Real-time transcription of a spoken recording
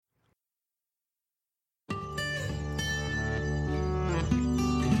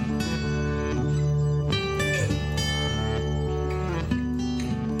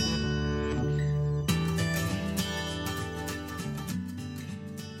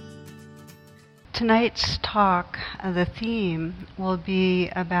tonight's talk, the theme will be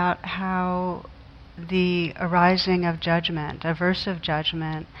about how the arising of judgment, aversive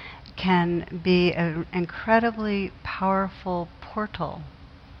judgment, can be an incredibly powerful portal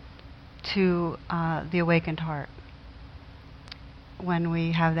to the awakened heart when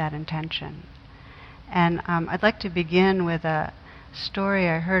we have that intention. And I'd like to begin with a story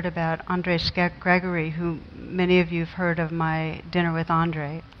I heard about Andres Gregory, who many of you have heard of my Dinner with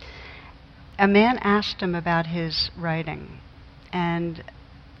Andre. A man asked him about his writing and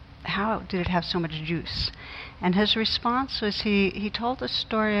how did it have so much juice. And his response was he told a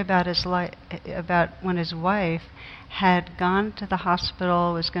story about about when his wife had gone to the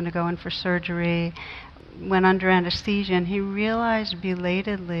hospital, was going to go in for surgery, went under anesthesia, and he realized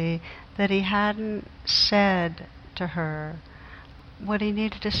belatedly that he hadn't said to her what he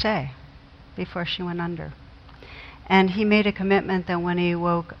needed to say before she went under. And he made a commitment that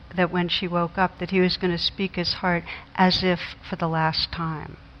when she woke up, that he was going to speak his heart as if for the last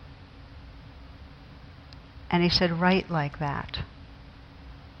time. And he said, write like that.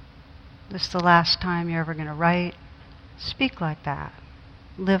 This is the last time you're ever going to write. Speak like that.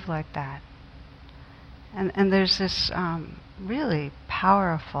 Live like that. And there's this really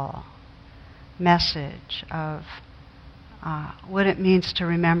powerful message of what it means to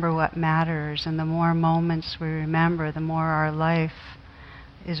remember what matters. And the more moments we remember, the more our life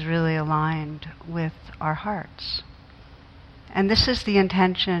is really aligned with our hearts. And this is the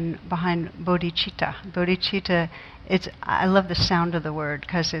intention behind bodhicitta. Bodhicitta, I love the sound of the word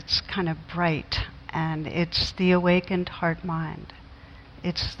because it's kind of bright, and it's the awakened heart-mind.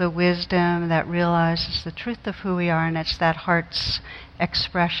 It's the wisdom that realizes the truth of who we are, and it's that heart's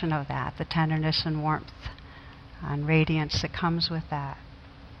expression of that, the tenderness and warmth and radiance that comes with that.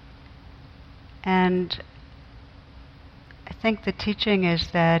 And I think the teaching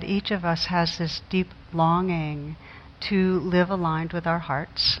is that each of us has this deep longing to live aligned with our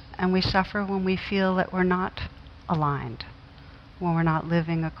hearts, and we suffer when we feel that we're not aligned, when we're not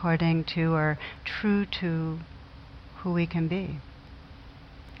living according to or true to who we can be.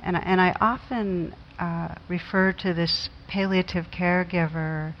 And I often refer to this palliative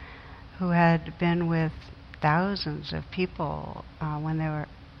caregiver who had been with thousands of people when they were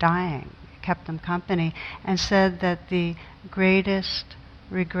dying, kept them company, and said that the greatest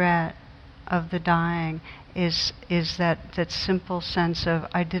regret of the dying is that simple sense of,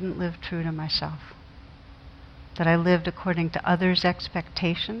 I didn't live true to myself. That I lived according to others'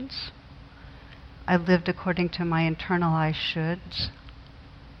 expectations. I lived according to my internalized shoulds.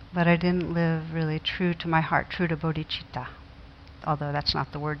 But I didn't live really true to my heart, true to bodhicitta. Although that's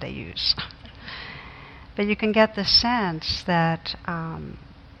not the word they use. But you can get the sense that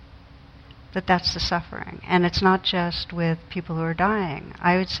that's the suffering. And it's not just with people who are dying.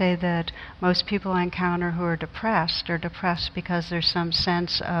 I would say that most people I encounter who are depressed because there's some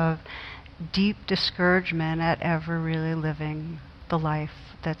sense of deep discouragement at ever really living the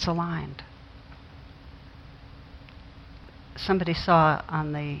life that's aligned. Somebody saw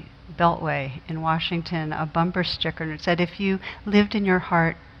on the Beltway in Washington a bumper sticker and it said, if you lived in your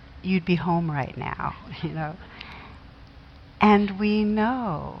heart, you'd be home right now, you know. And we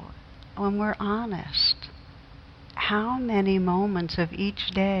know, when we're honest, how many moments of each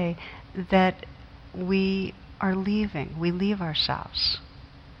day that we are leaving, we leave ourselves.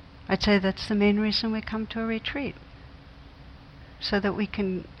 I'd say that's the main reason we come to a retreat, so that we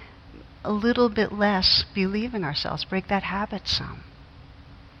can a little bit less be leaving ourselves, break that habit some.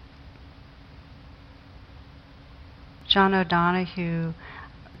 John O'Donohue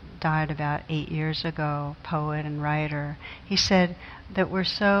died about 8 years ago, poet and writer. He said that we're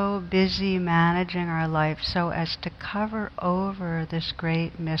so busy managing our life so as to cover over this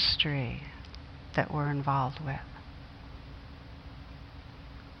great mystery that we're involved with.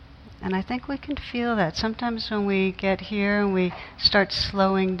 And I think we can feel that. Sometimes when we get here and we start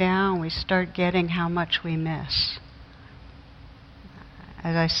slowing down, we start getting how much we miss.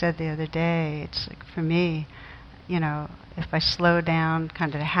 As I said the other day, it's like for me, you know, if I slow down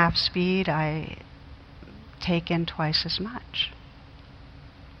kind of to half speed, I take in twice as much.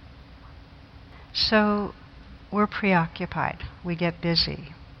 So we're preoccupied. We get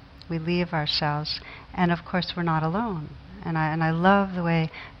busy. We leave ourselves. And of course, we're not alone. And I love the way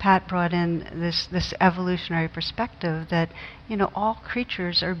Pat brought in this evolutionary perspective that, you know, all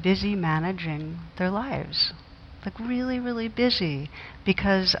creatures are busy managing their lives. Like really, really busy.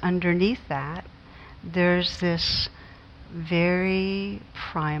 Because underneath that, there's this very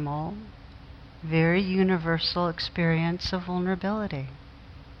primal, very universal experience of vulnerability.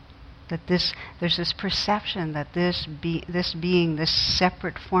 That there's this perception that this being, this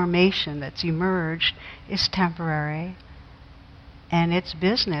separate formation that's emerged is temporary, and its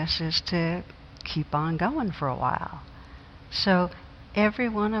business is to keep on going for a while. So every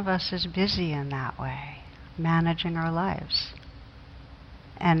one of us is busy in that way, managing our lives.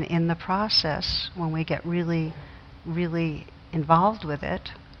 And in the process, when we get really, really involved with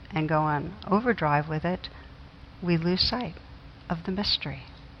it and go on overdrive with it, we lose sight of the mystery.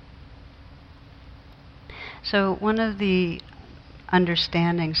 So one of the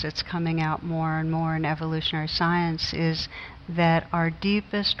understandings that's coming out more and more in evolutionary science is that our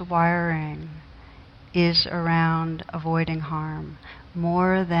deepest wiring is around avoiding harm,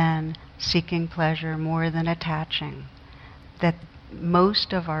 more than seeking pleasure, more than attaching. That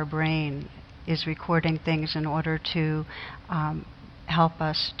most of our brain is recording things in order to help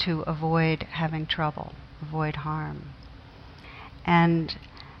us to avoid having trouble, avoid harm. And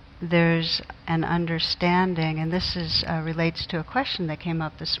there's an understanding, and this is relates to a question that came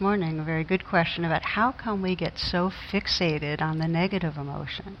up this morning, a very good question about how come we get so fixated on the negative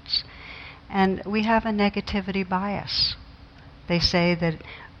emotions. And we have a negativity bias. They say that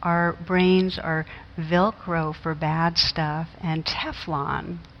our brains are Velcro for bad stuff and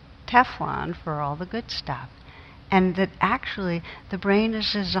Teflon for all the good stuff. And that actually the brain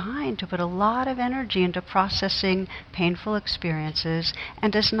is designed to put a lot of energy into processing painful experiences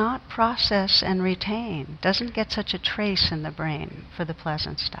and does not process and retain, doesn't get such a trace in the brain for the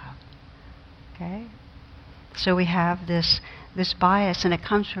pleasant stuff. Okay? So we have this bias, and it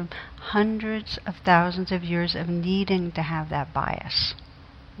comes from hundreds of thousands of years of needing to have that bias.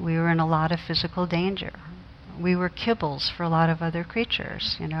 We were in a lot of physical danger. We were kibbles for a lot of other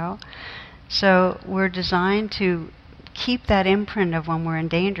creatures, you know. So we're designed to keep that imprint of when we're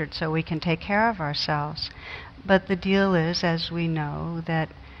endangered so we can take care of ourselves. But the deal is, as we know, that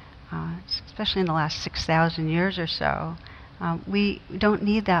especially in the last 6,000 years or so, we don't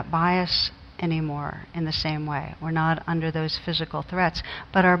need that bias anymore in the same way. We're not under those physical threats,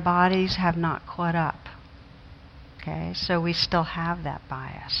 but our bodies have not caught up. Okay, so we still have that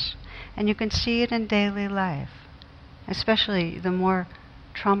bias. And you can see it in daily life. Especially the more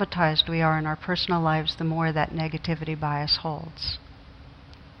traumatized we are in our personal lives, the more that negativity bias holds.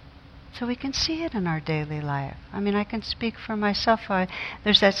 So we can see it in our daily life. I mean, I can speak for myself.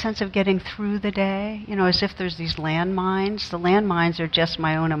 There's that sense of getting through the day, you know, as if there's these landmines. The landmines are just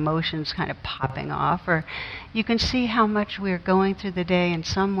my own emotions kind of popping off. Or you can see how much we're going through the day in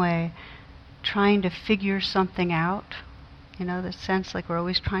some way trying to figure something out. You know, the sense like we're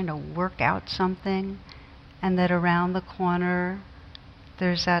always trying to work out something, and that around the corner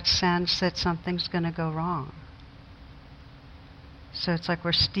there's that sense that something's going to go wrong. So it's like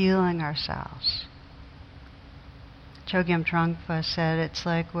we're steeling ourselves. Chogyam Trungpa said it's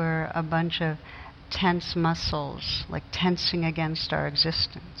like we're a bunch of tense muscles, like tensing against our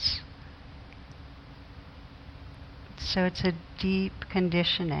existence. So it's a deep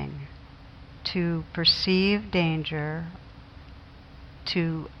conditioning to perceive danger,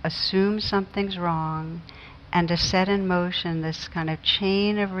 to assume something's wrong, and to set in motion this kind of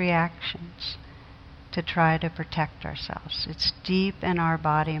chain of reactions to try to protect ourselves. It's deep in our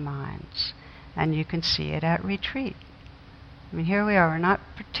body minds, and you can see it at retreat. I mean, here we are, we're not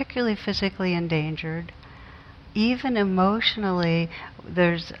particularly physically endangered. Even emotionally,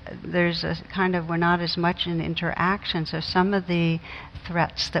 there's a kind of, we're not as much in interaction, so some of the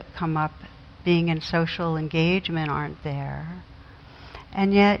threats that come up being in social engagement aren't there.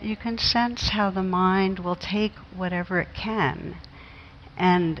 And yet you can sense how the mind will take whatever it can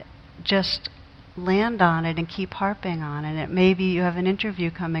and just land on it and keep harping on it. Maybe you have an interview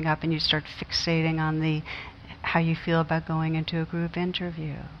coming up and you start fixating on how you feel about going into a group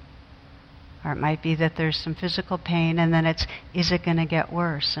interview. Or it might be that there's some physical pain and then is it going to get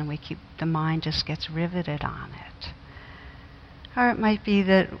worse? And the mind just gets riveted on it. Or it might be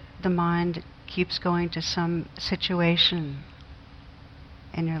that the mind keeps going to some situation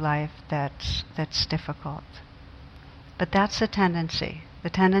in your life that's difficult. But that's the tendency. The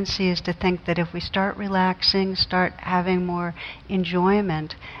tendency is to think that if we start relaxing, start having more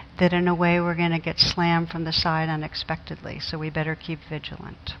enjoyment, that in a way we're going to get slammed from the side unexpectedly, so we better keep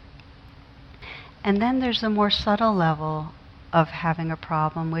vigilant. And then there's the more subtle level of having a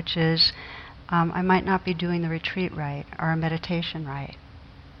problem, which is I might not be doing the retreat right or a meditation right.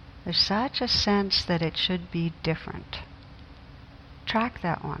 There's such a sense that it should be different. Track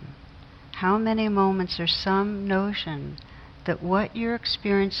that one. How many moments there's some notion that what you're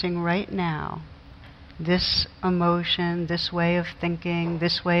experiencing right now, this emotion, this way of thinking,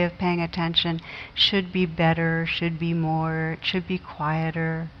 this way of paying attention, should be better, should be more, it should be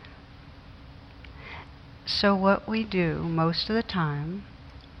quieter. So what we do most of the time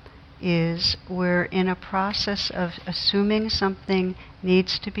is we're in a process of assuming something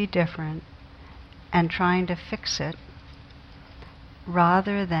needs to be different and trying to fix it,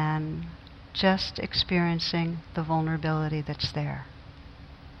 rather than just experiencing the vulnerability that's there.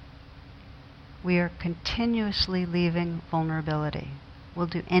 We are continuously leaving vulnerability. We'll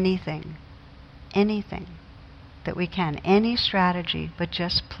do anything that we can, any strategy, but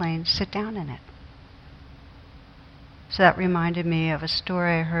just plain sit down in it. So that reminded me of a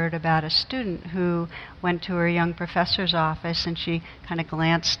story I heard about a student who went to her young professor's office, and she kind of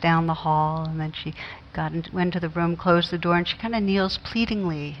glanced down the hall, and then she went to the room, closed the door, and she kind of kneels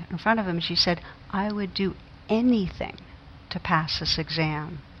pleadingly in front of him. She said, "I would do anything to pass this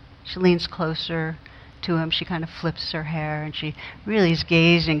exam." She leans closer to him, she kind of flips her hair, and she really is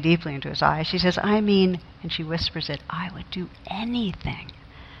gazing deeply into his eyes. She says, and she whispers it, "I would do anything."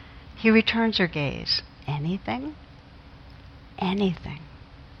 He returns her gaze. "Anything? Anything."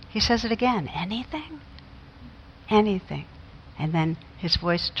 He says it again, "Anything? Anything." And then his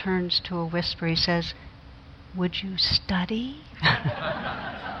voice turns to a whisper. He says, "Would you study?"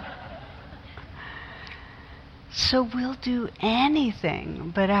 So we'll do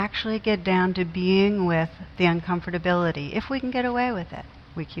anything but actually get down to being with the uncomfortability. If we can get away with it,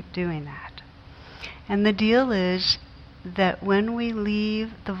 we keep doing that. And the deal is that when we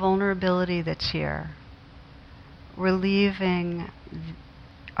leave the vulnerability that's here, we're leaving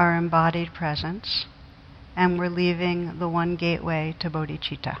our embodied presence, and we're leaving the one gateway to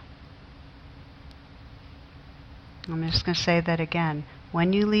bodhicitta. I'm just going to say that again.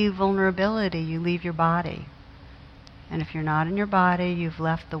 When you leave vulnerability, you leave your body. And if you're not in your body, you've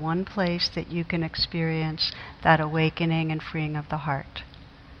left the one place that you can experience that awakening and freeing of the heart.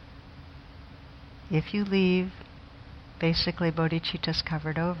 If you leave, basically bodhicitta's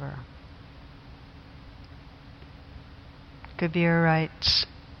covered over. Kabir writes,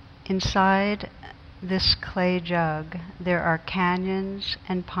 "Inside this clay jug there are canyons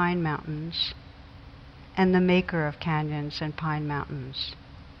and pine mountains, and the maker of canyons and pine mountains.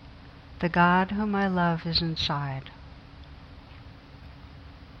 The God whom I love is inside."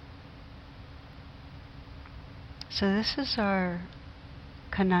 So this is our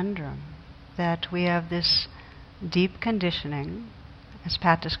conundrum, that we have this deep conditioning, as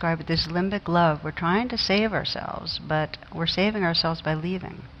Pat described it, this limbic love. We're trying to save ourselves, but we're saving ourselves by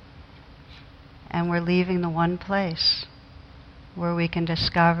leaving. And we're leaving the one place where we can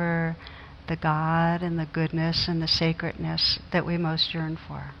discover the God and the goodness and the sacredness that we most yearn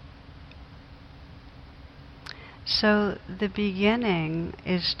for. So the beginning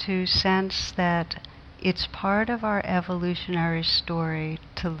is to sense that it's part of our evolutionary story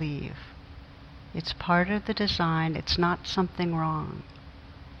to leave. It's part of the design. It's not something wrong.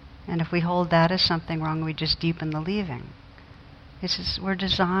 And if we hold that as something wrong, we just deepen the leaving. We're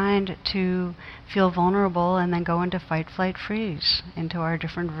designed to feel vulnerable and then go into fight, flight, freeze, into our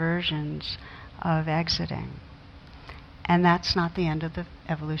different versions of exiting. And that's not the end of the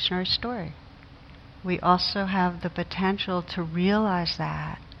evolutionary story. We also have the potential to realize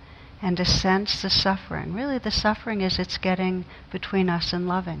that and to sense the suffering. Really, the suffering is it's getting between us and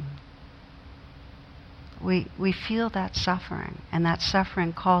loving. We feel that suffering, and that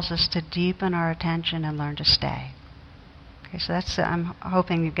suffering calls us to deepen our attention and learn to stay. Okay, so I'm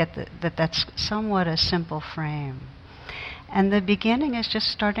hoping you get that's somewhat a simple frame. And the beginning is just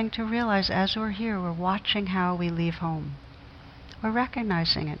starting to realize, as we're here, we're watching how we leave home. We're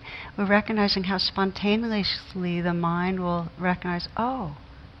recognizing it. We're recognizing how spontaneously the mind will recognize, oh,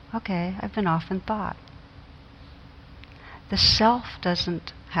 okay, I've been off in thought. The self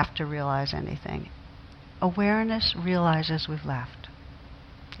doesn't have to realize anything. Awareness realizes we've left.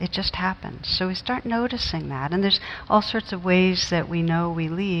 It just happens. So we start noticing that. And there's all sorts of ways that we know we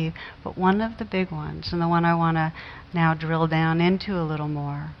leave, but one of the big ones, and the one I want to now drill down into a little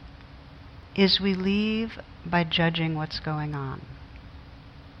more, is we leave by judging what's going on.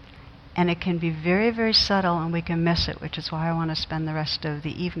 And it can be very, very subtle, and we can miss it, which is why I want to spend the rest of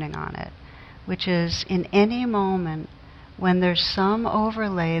the evening on it, which is in any moment when there's some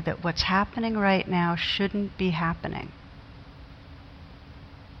overlay that what's happening right now shouldn't be happening.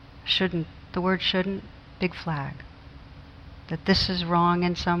 Shouldn't, the word shouldn't, big flag. That this is wrong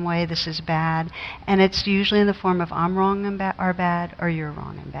in some way, this is bad, and it's usually in the form of I'm wrong and bad, or you're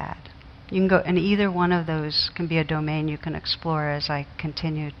wrong and bad. You can go, and either one of those can be a domain you can explore as I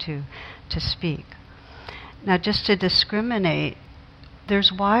continue to speak. Now, just to discriminate,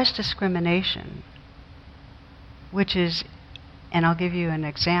 there's wise discrimination, which is, and I'll give you an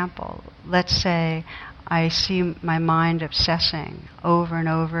example. Let's say I see my mind obsessing over and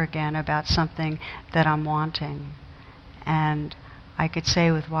over again about something that I'm wanting. And I could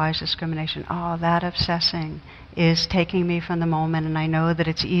say with wise discrimination, oh, that obsessing is taking me from the moment, and I know that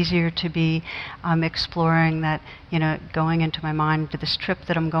it's easier to be exploring that, going into my mind to this trip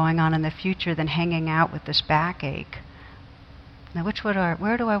that I'm going on in the future than hanging out with this backache. Now,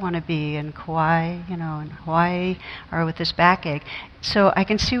 where do I want to be? In Kauai, in Hawaii, or with this backache? So I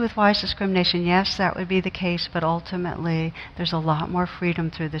can see with wise discrimination, yes, that would be the case, but ultimately there's a lot more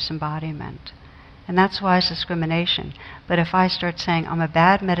freedom through this embodiment. And that's wise discrimination. But if I start saying, I'm a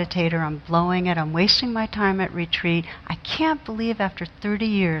bad meditator, I'm blowing it, I'm wasting my time at retreat, I can't believe after 30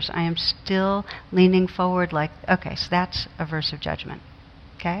 years I am still leaning forward like, okay, so that's aversive judgment.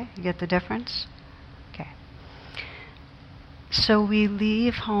 Okay? You get the difference? Okay. So we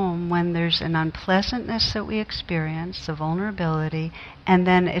leave home when there's an unpleasantness that we experience, the vulnerability, and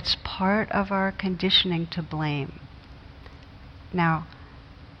then it's part of our conditioning to blame. Now,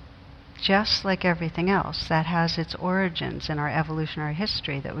 just like everything else, that has its origins in our evolutionary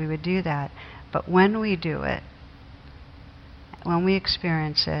history, that we would do that. But when we do it, when we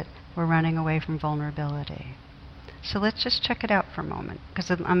experience it, we're running away from vulnerability. So let's just check it out for a moment, because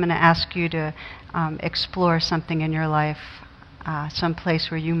I'm going to ask you to explore something in your life, some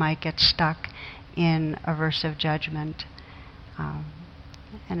place where you might get stuck in aversive judgment.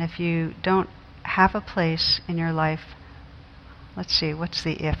 And if you don't have a place in your life, let's see, what's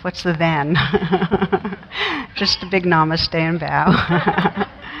the if? What's the then? Just a big namaste and bow.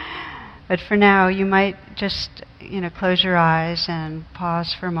 But for now, you might just, close your eyes and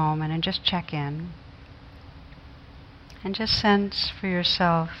pause for a moment and just check in. And just sense for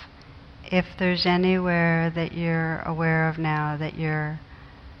yourself if there's anywhere that you're aware of now that you're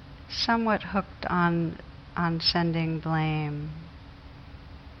somewhat hooked on sending blame.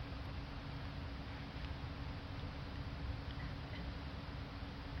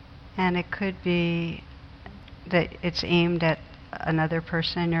 And it could be that it's aimed at another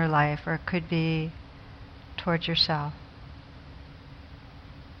person in your life, or it could be towards yourself,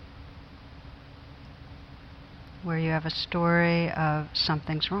 where you have a story of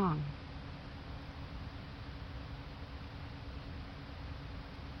something's wrong.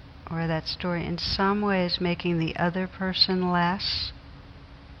 Or that story in some way is making the other person less.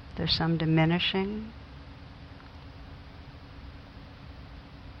 There's some diminishing.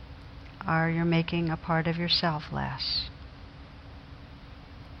 Or you're making a part of yourself less.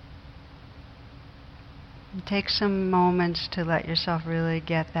 And take some moments to let yourself really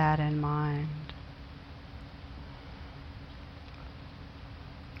get that in mind.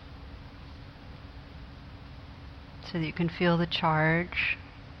 So that you can feel the charge.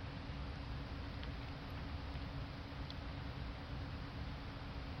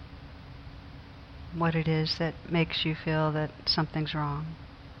 What it is that makes you feel that something's wrong.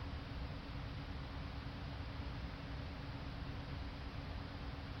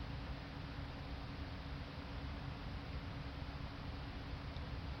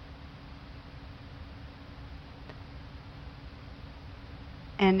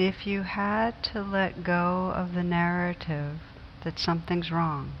 And if you had to let go of the narrative that something's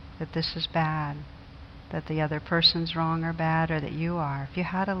wrong, that this is bad, that the other person's wrong or bad, or that you are, if you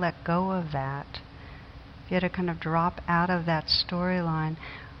had to let go of that, if you had to kind of drop out of that storyline,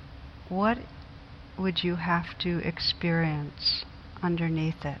 what would you have to experience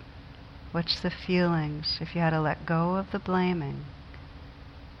underneath it? What's the feelings? If you had to let go of the blaming,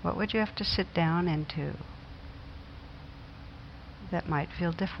 what would you have to sit down into that might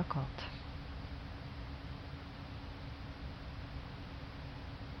feel difficult?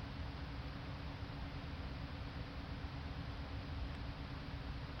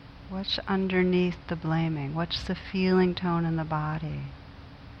 What's underneath the blaming? What's the feeling tone in the body?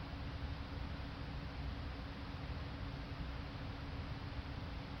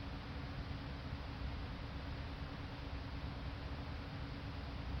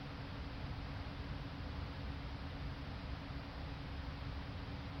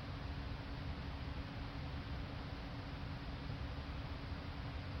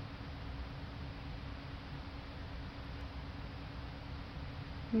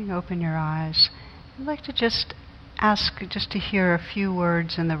 You can open your eyes. I'd like to just ask just to hear a few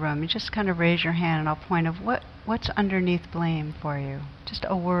words in the room. You just kind of raise your hand and I'll point of what's underneath blame for you. Just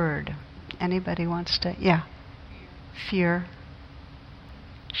a word. Anybody wants to? Yeah. Fear.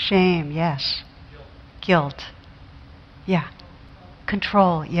 Shame. Yes. Guilt. Yeah.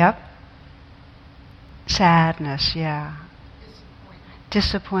 Control. Yep. Sadness. Yeah.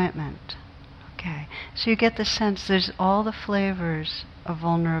 Disappointment. Okay. So you get the sense there's all the flavors of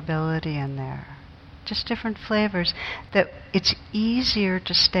vulnerability in there. just different flavors, that it's easier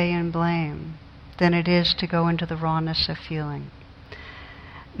to stay in blame than it is to go into the rawness of feeling.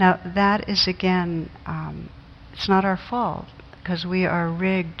 Now that is, again, it's not our fault, because we are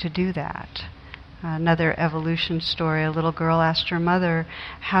rigged to do that. Another evolution story, a little girl asked her mother,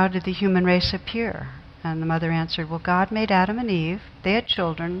 how did the human race appear? And the mother answered, well, God made Adam and Eve, they had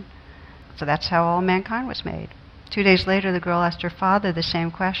children, so that's how all mankind was made. 2 days later, the girl asked her father the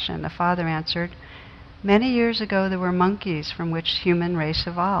same question. The father answered, many years ago there were monkeys from which human race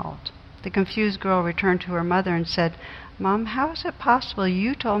evolved. The confused girl returned to her mother and said, Mom, how is it possible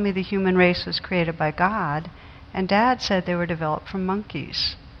you told me the human race was created by God, and Dad said they were developed from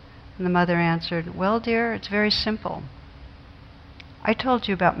monkeys? And the mother answered, well, dear, it's very simple. I told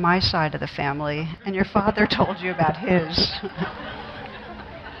you about my side of the family, and your father told you about his.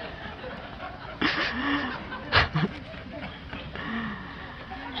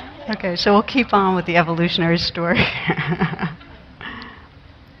 Okay, so we'll keep on with the evolutionary story.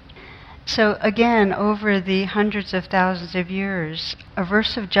 So again, over the hundreds of thousands of years,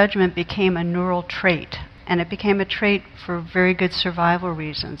 aversive judgment became a neural trait. And it became a trait for very good survival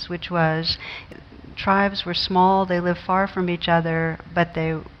reasons, which was tribes were small, they lived far from each other, but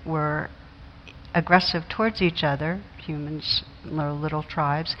they were aggressive towards each other, humans, little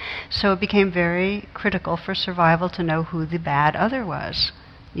tribes. So it became very critical for survival to know who the bad other was.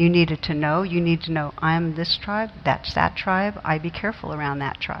 You need to know, I'm this tribe, that's that tribe, I be careful around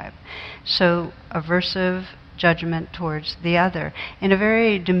that tribe. So aversive judgment towards the other in a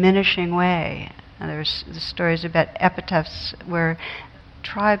very diminishing way. There's the stories about epithets where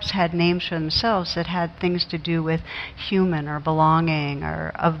tribes had names for themselves that had things to do with human or belonging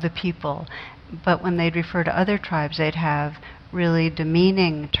or of the people. But when they'd refer to other tribes, they'd have really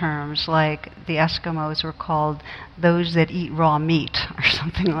demeaning terms, like the Eskimos were called those that eat raw meat or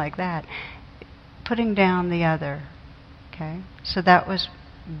something like that, putting down the other. Okay? So that was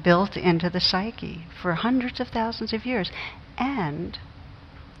built into the psyche for hundreds of thousands of years. And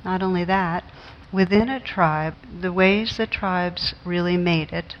not only that, within a tribe, the ways the tribes really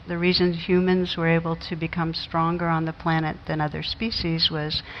made it, the reason humans were able to become stronger on the planet than other species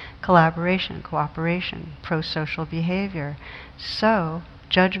was collaboration, cooperation, pro-social behavior. So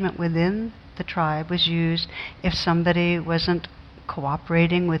judgment within the tribe was used if somebody wasn't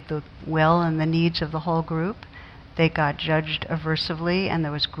cooperating with the will and the needs of the whole group. They got judged aversively, and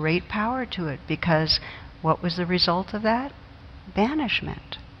there was great power to it, because what was the result of that?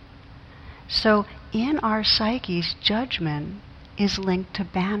 Banishment. So in our psyches, judgment is linked to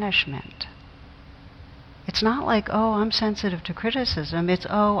banishment. It's not like, oh, I'm sensitive to criticism. It's,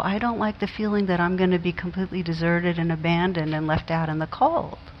 oh, I don't like the feeling that I'm going to be completely deserted and abandoned and left out in the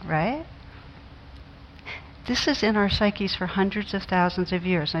cold, right? This is in our psyches for hundreds of thousands of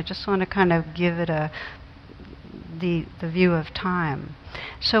years. I just want to kind of give it the view of time.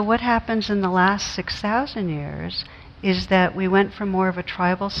 So what happens in the last 6,000 years is that we went from more of a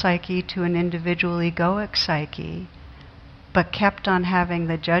tribal psyche to an individual egoic psyche, but kept on having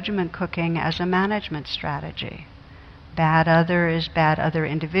the judgment cooking as a management strategy. Bad other is bad other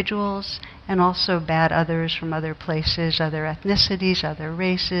individuals, and also bad others from other places, other ethnicities, other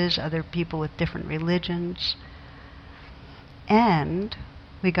races, other people with different religions. And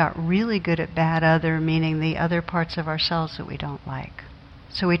we got really good at bad other, meaning the other parts of ourselves that we don't like.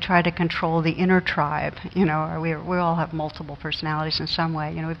 So we try to control the inner tribe, or we all have multiple personalities in some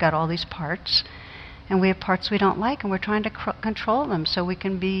way. We've got all these parts, and we have parts we don't like, and we're trying to control them so we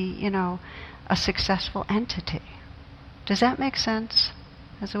can be, a successful entity. Does that make sense?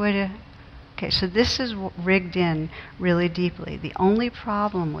 As a way to... Okay, so this is rigged in really deeply. The only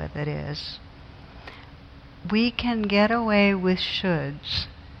problem with it is we can get away with shoulds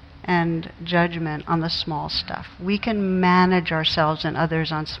and judgment on the small stuff. We can manage ourselves and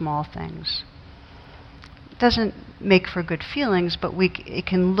others on small things. It doesn't make for good feelings, but it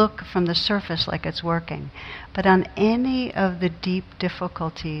can look from the surface like it's working. But on any of the deep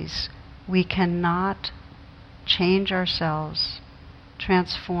difficulties, we cannot change ourselves,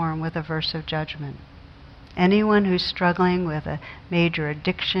 transform with aversive judgment. Anyone who's struggling with a major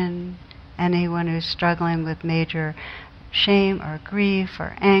addiction, anyone who's struggling with major shame or grief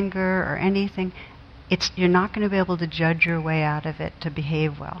or anger or anything, you're not going to be able to judge your way out of it to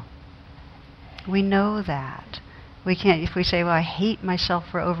behave well. We know that. We can't, if we say, well, I hate myself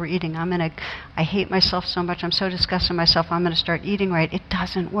for overeating, I hate myself so much, I'm so disgusted with myself, I'm going to start eating right. It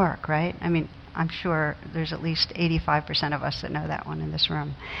doesn't work, right? I mean, I'm sure there's at least 85% of us that know that one in this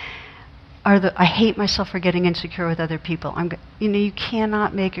room. I hate myself for getting insecure with other people. You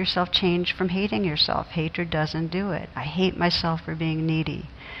cannot make yourself change from hating yourself. Hatred doesn't do it. I hate myself for being needy.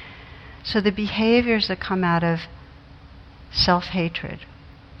 So the behaviors that come out of self-hatred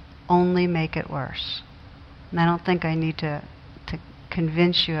only make it worse. And I don't think I need to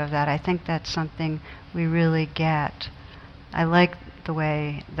convince you of that. I think that's something we really get. I like the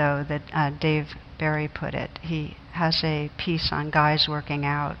way, though, that Dave Barry put it. He has a piece on guys working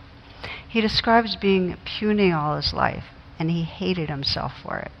out. He describes being puny all his life, and he hated himself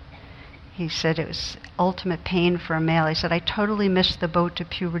for it. He said it was ultimate pain for a male. He said, I totally missed the boat to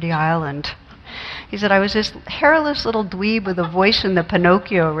Puberty Island. He said, I was this hairless little dweeb with a voice in the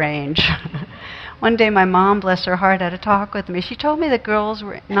Pinocchio range. One day my mom, bless her heart, had a talk with me. She told me that girls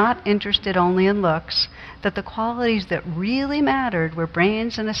were not interested only in looks, that the qualities that really mattered were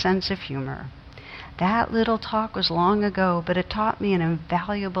brains and a sense of humor. That little talk was long ago, but it taught me an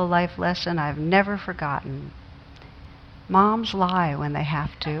invaluable life lesson I've never forgotten. Moms lie when they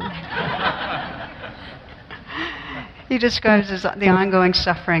have to. He describes the ongoing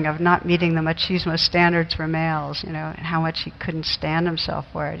suffering of not meeting the machismo standards for males, and how much he couldn't stand himself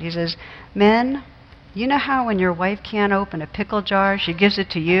for it. He says, men, you know how when your wife can't open a pickle jar, she gives it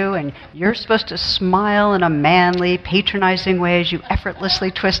to you, and you're supposed to smile in a manly, patronizing way as you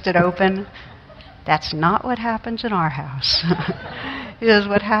effortlessly twist it open? That's not what happens in our house. He says,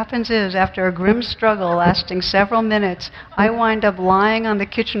 what happens is, after a grim struggle lasting several minutes, I wind up lying on the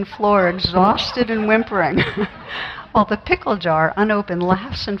kitchen floor, exhausted and whimpering, while the pickle jar, unopened,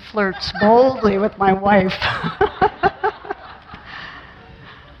 laughs and flirts boldly with my wife.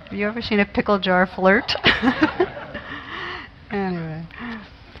 Have you ever seen a pickle jar flirt? Anyway.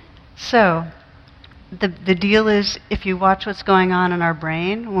 So, the deal is, if you watch what's going on in our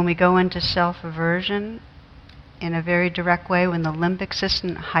brain, when we go into self-aversion, in a very direct way, when the limbic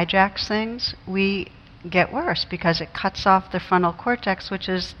system hijacks things, we get worse because it cuts off the frontal cortex, which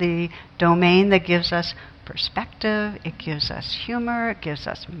is the domain that gives us perspective, it gives us humor, it gives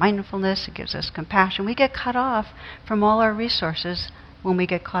us mindfulness, it gives us compassion. We get cut off from all our resources when we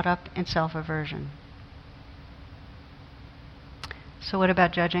get caught up in self-aversion. So what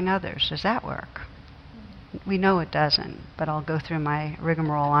about judging others? Does that work? We know it doesn't, but I'll go through my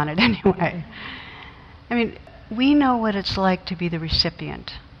rigmarole on it anyway. I mean, we know what it's like to be the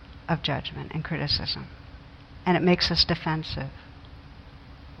recipient of judgment and criticism, and it makes us defensive.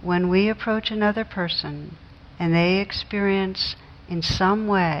 When we approach another person and they experience in some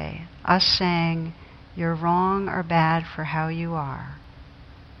way us saying, you're wrong or bad for how you are,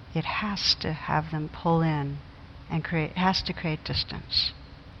 it has to have them pull in and has to create distance.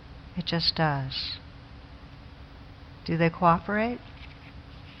 It just does. Do they cooperate?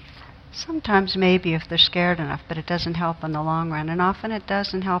 Sometimes maybe if they're scared enough, but it doesn't help in the long run, and often it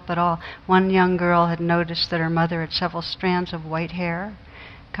doesn't help at all. One young girl had noticed that her mother had several strands of white hair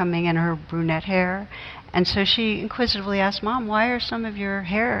coming in her brunette hair, and so she inquisitively asked, Mom, why are some of your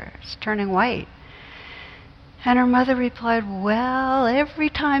hairs turning white? And her mother replied, well, every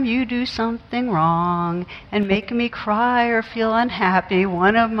time you do something wrong and make me cry or feel unhappy,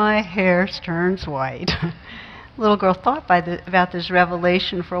 one of my hairs turns white. The little girl thought about this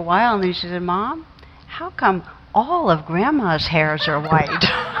revelation for a while, and then she said, Mom, how come all of Grandma's hairs are white?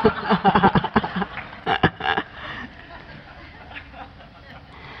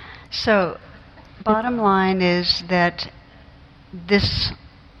 So, bottom line is that this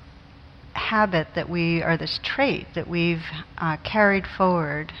habit this trait that we've carried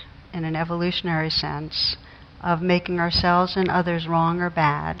forward in an evolutionary sense of making ourselves and others wrong or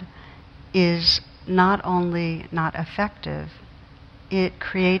bad is not only not effective, it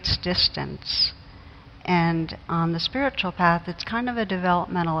creates distance. And on the spiritual path, it's kind of a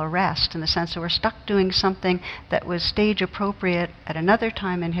developmental arrest in the sense that we're stuck doing something that was stage appropriate at another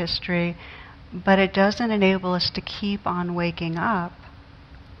time in history, but it doesn't enable us to keep on waking up.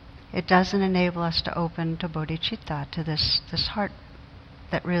 It doesn't enable us to open to bodhicitta, to this heart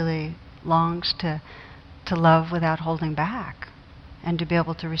that really longs to love without holding back and to be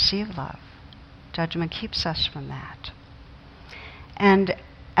able to receive love. Judgment keeps us from that. And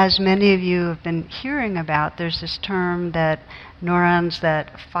as many of you have been hearing about, there's this term that neurons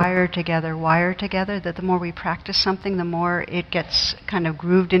that fire together, wire together, that the more we practice something, the more it gets kind of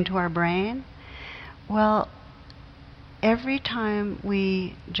grooved into our brain. Well, every time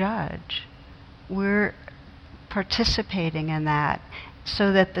we judge, we're participating in that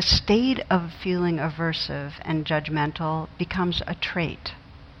so that the state of feeling aversive and judgmental becomes a trait.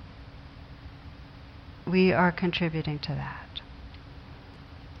 We are contributing to that.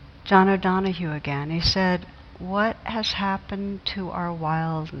 John O'Donohue again, he said, what has happened to our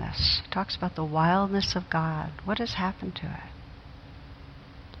wildness? He talks about the wildness of God. What has happened to it?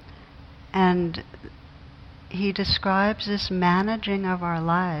 And he describes this managing of our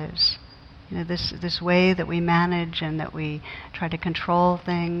lives this way that we manage and that we try to control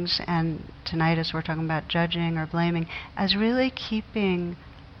things, and tonight as we're talking about judging or blaming, as really keeping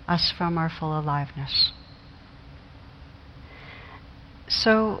us from our full aliveness.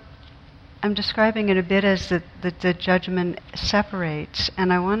 So I'm describing it a bit as that the judgment separates,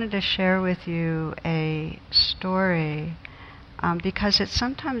 and I wanted to share with you a story because it's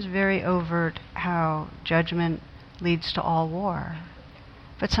sometimes very overt how judgment leads to all war.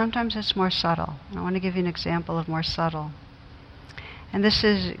 But sometimes it's more subtle. And I want to give you an example of more subtle. And this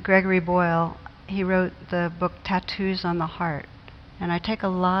is Gregory Boyle. He wrote the book Tattoos on the Heart. And I take a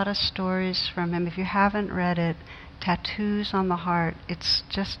lot of stories from him. If you haven't read it, Tattoos on the Heart, it's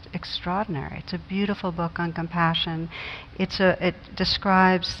just extraordinary. It's a beautiful book on compassion. It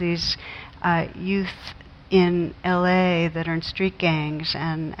describes these youth in LA that are in street gangs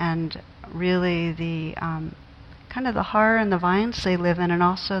and really the kind of the horror and the violence they live in, and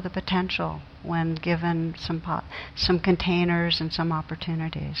also the potential when given some containers and some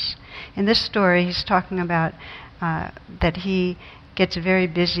opportunities. In this story, he's talking about that he gets very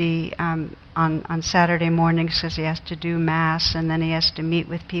busy on Saturday mornings because he has to do Mass, and then he has to meet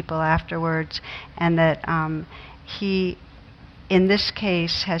with people afterwards, and that he, in this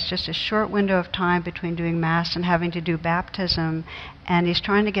case, has just a short window of time between doing Mass and having to do baptism, and he's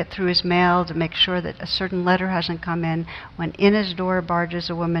trying to get through his mail to make sure that a certain letter hasn't come in when in his door barges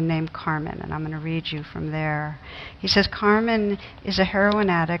a woman named Carmen, and I'm going to read you from there. He says, Carmen is a heroin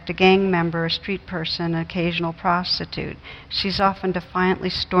addict, a gang member, a street person, an occasional prostitute. She's often defiantly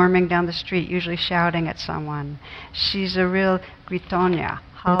storming down the street, usually shouting at someone. She's a real gritonia,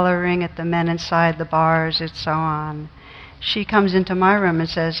 hollering at the men inside the bars and so on. She comes into my room and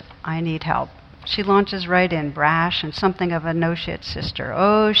says, I need help. She launches right in, brash and something of a no-shit sister.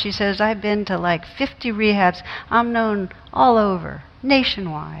 Oh, she says, I've been to like 50 rehabs. I'm known all over,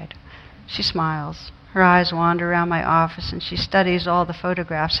 nationwide. She smiles. Her eyes wander around my office and she studies all the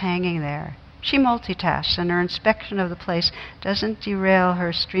photographs hanging there. She multitasks, and her inspection of the place doesn't derail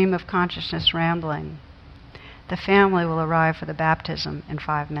her stream of consciousness rambling. The family will arrive for the baptism in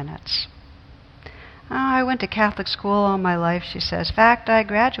 5 minutes. Oh, I went to Catholic school all my life, she says. Fact, I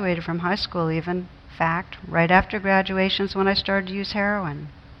graduated from high school even. Fact, right after graduation is when I started to use heroin.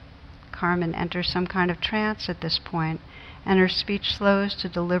 Carmen enters some kind of trance at this point, and her speech slows to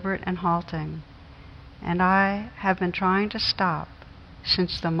deliberate and halting. And I have been trying to stop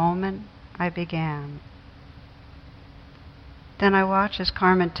since the moment I began. Then I watch as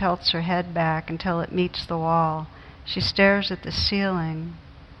Carmen tilts her head back until it meets the wall. She stares at the ceiling.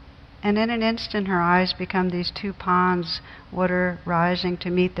 And in an instant her eyes become these 2 ponds, water rising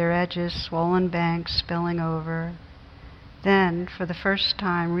to meet their edges, swollen banks spilling over. Then, for the first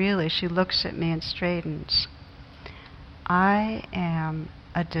time, really, she looks at me and straightens. I am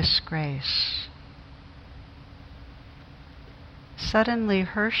a disgrace. Suddenly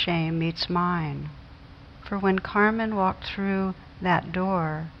her shame meets mine. For when Carmen walked through that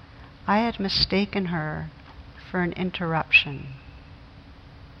door, I had mistaken her for an interruption.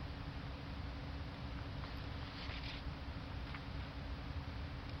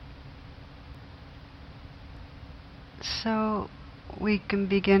 So we can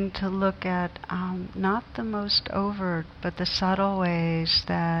begin to look at not the most overt, but the subtle ways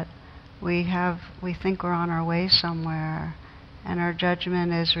that we think we're on our way somewhere, and our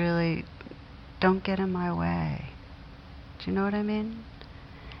judgment is really, don't get in my way. Do you know what I mean?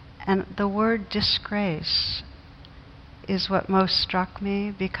 And the word disgrace is what most struck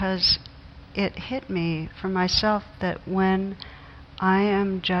me, because it hit me for myself that when I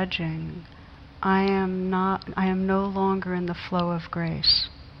am judging, I am no longer in the flow of grace.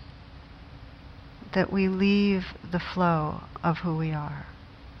 That we leave the flow of who we are.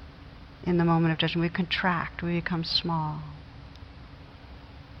 In the moment of judgment, we contract, we become small.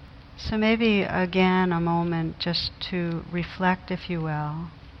 So maybe again a moment just to reflect, if you will.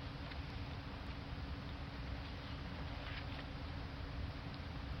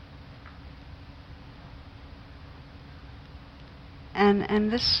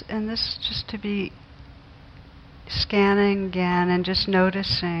 And this just to be scanning again and just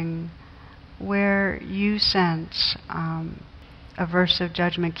noticing where you sense aversive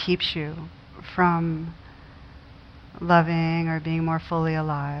judgment keeps you from loving or being more fully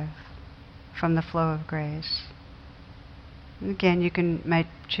alive, from the flow of grace. And again, you might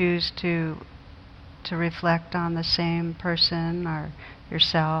choose to reflect on the same person or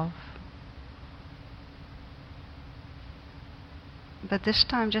yourself. But this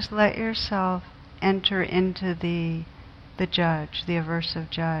time, just let yourself enter into the judge, the aversive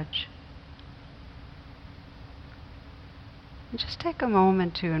judge. And just take a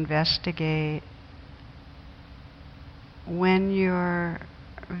moment to investigate when you're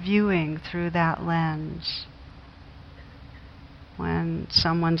viewing through that lens. When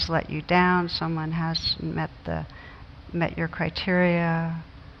someone's let you down, someone has met your criteria,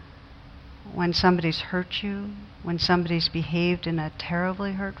 when somebody's hurt you, when somebody's behaved in a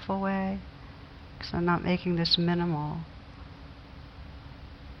terribly hurtful way, because I'm not making this minimal.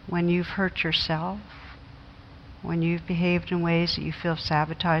 When you've hurt yourself, when you've behaved in ways that you feel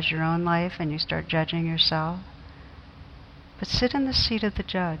sabotage your own life and you start judging yourself. But sit in the seat of the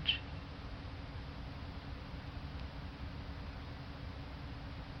judge.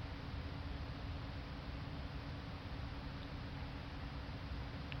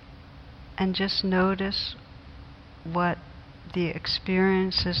 And just notice what the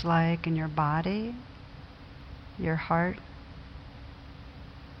experience is like in your body, your heart,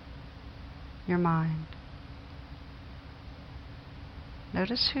 your mind.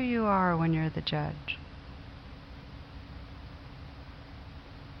 Notice who you are when you're the judge.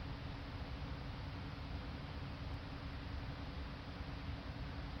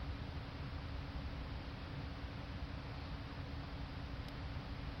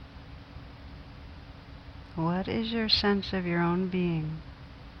 What is your sense of your own being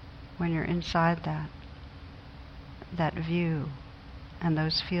when you're inside that view and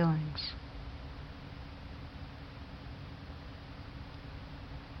those feelings?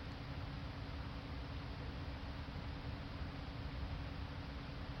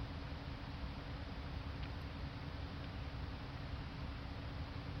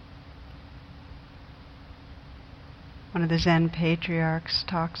 One of the Zen patriarchs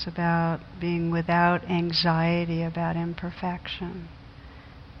talks about being without anxiety about imperfection.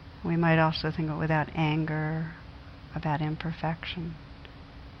 We might also think of without anger about imperfection.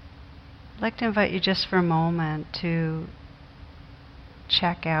 I'd like to invite you just for a moment to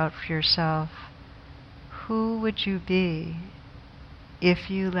check out for yourself, who would you be if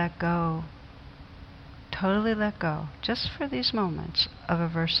you let go, totally let go, just for these moments of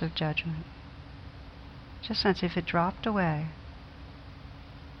aversive judgment? Just sense if it dropped away,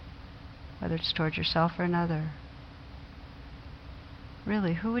 whether it's towards yourself or another.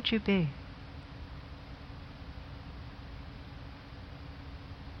 Really, who would you be?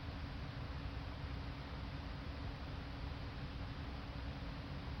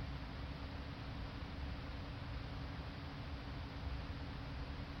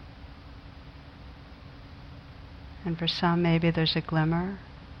 And for some, maybe there's a glimmer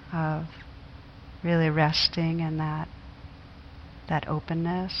of really resting in that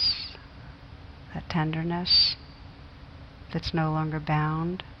openness, that tenderness that's no longer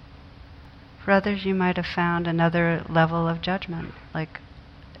bound. For others, you might have found another level of judgment, like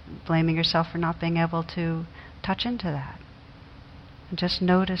blaming yourself for not being able to touch into that. And just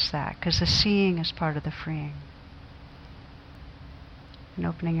notice that, because the seeing is part of the freeing. And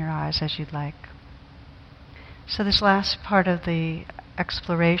opening your eyes as you'd like. So this last part of the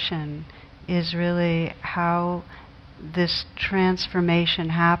exploration is really how this transformation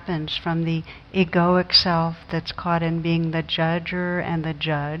happens from the egoic self that's caught in being the judger and the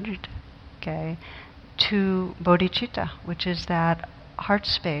judged, okay, to bodhicitta, which is that heart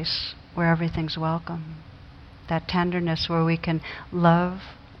space where everything's welcome. That tenderness where we can love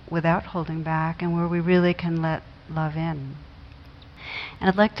without holding back and where we really can let love in. And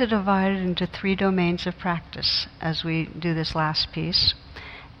I'd like to divide it into 3 domains of practice as we do this last piece.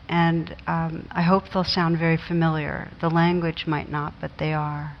 And I hope they'll sound very familiar. The language might not, but they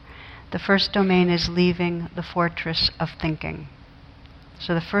are. The first domain is leaving the fortress of thinking.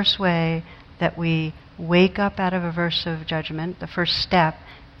 So the first way that we wake up out of aversive judgment, the first step,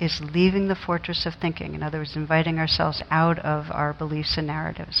 is leaving the fortress of thinking. In other words, inviting ourselves out of our beliefs and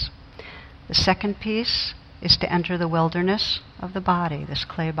narratives. The second piece is to enter the wilderness of the body, this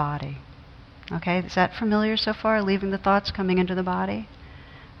clay body. Okay, is that familiar so far? Leaving the thoughts, coming into the body?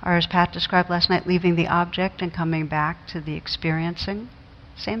 Or as Pat described last night, leaving the object and coming back to the experiencing.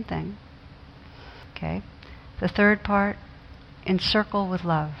 Same thing. Okay. The third part, encircle with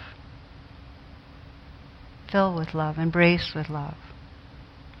love. Fill with love, embrace with love.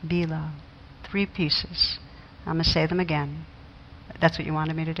 Be love. 3 pieces. I'm going to say them again. That's what you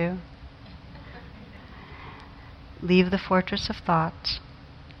wanted me to do? Leave the fortress of thoughts,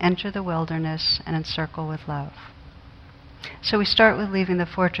 enter the wilderness, and encircle with love. So we start with leaving the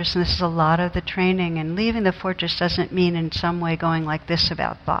fortress, and this is a lot of the training, and leaving the fortress doesn't mean in some way going like this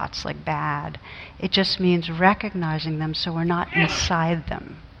about thoughts, like bad. It just means recognizing them so we're not inside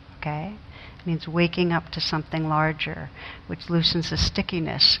them, okay? It means waking up to something larger, which loosens the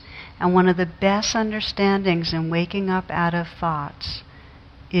stickiness. And one of the best understandings in waking up out of thoughts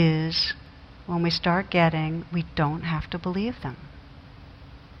is when we start getting, we don't have to believe them.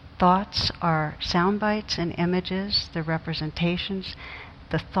 Thoughts are sound bites and images, they're representations.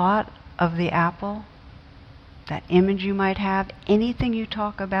 The thought of the apple, that image you might have, anything you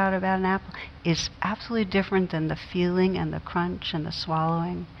talk about an apple, is absolutely different than the feeling and the crunch and the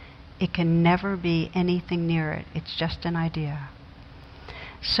swallowing. It can never be anything near it. It's just an idea.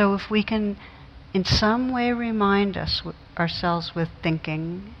 So if we can in some way remind ourselves with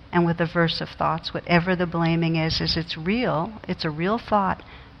thinking and with aversive thoughts, whatever the blaming is it's real, it's a real thought,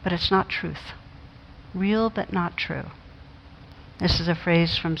 but it's not truth. Real but not true. This is a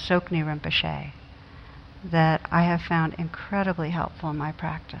phrase from Tsoknyi Rinpoche that I have found incredibly helpful in my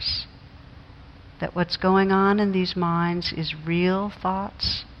practice. That what's going on in these minds is real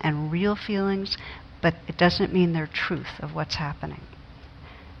thoughts and real feelings, but it doesn't mean they're truth of what's happening.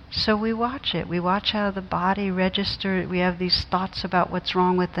 So we watch it. We watch how the body registers. We have these thoughts about what's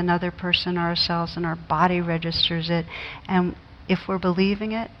wrong with another person or ourselves, and our body registers it. And if we're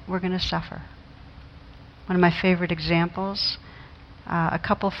believing it, we're going to suffer. One of my favorite examples, a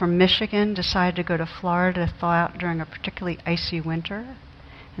couple from Michigan decided to go to Florida to thaw out during a particularly icy winter.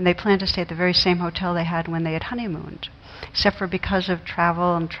 And they planned to stay at the very same hotel they had when they had honeymooned. Except for because of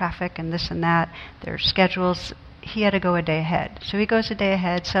travel and traffic and this and that, their schedules, he had to go a day ahead. So he goes a day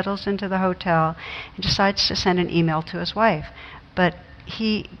ahead, settles into the hotel, and decides to send an email to his wife. But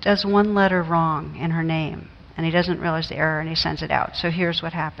he does one letter wrong in her name, and he doesn't realize the error, and he sends it out. So here's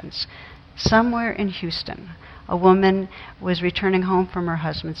what happens. Somewhere in Houston, a woman was returning home from her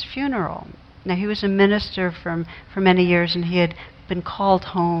husband's funeral. Now, he was a minister for many years, and he had been called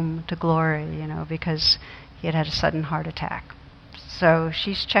home to glory, because he had had a sudden heart attack. So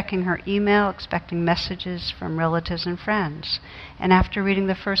she's checking her email, expecting messages from relatives and friends. And after reading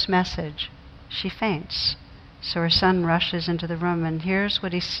the first message, she faints. So her son rushes into the room, and here's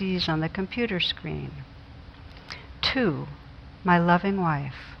what he sees on the computer screen. To my loving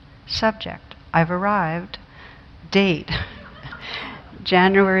wife. Subject, I've arrived. Date,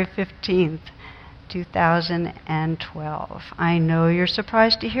 January 15th, 2012. I know you're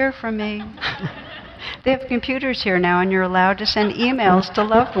surprised to hear from me. They have computers here now, and you're allowed to send emails to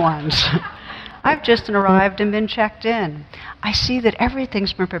loved ones. I've just arrived and been checked in. I see that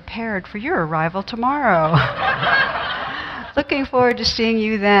everything's been prepared for your arrival tomorrow. Looking forward to seeing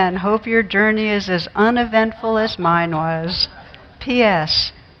you then. Hope your journey is as uneventful as mine was.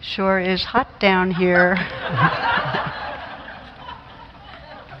 P.S. Sure is hot down here.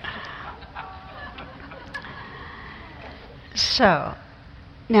 So,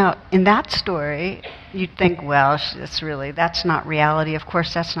 now in that story, you'd think, well, that's not reality. Of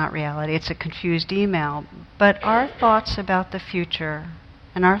course, that's not reality. It's a confused email. But our thoughts about the future,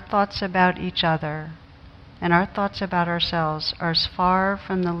 and our thoughts about each other, and our thoughts about ourselves are as far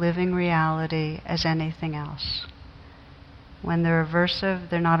from the living reality as anything else. When they're aversive,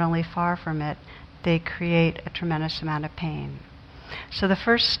 they're not only far from it, they create a tremendous amount of pain. So the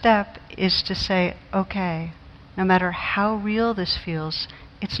first step is to say, okay, no matter how real this feels,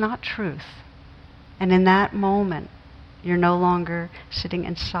 it's not truth. And in that moment, you're no longer sitting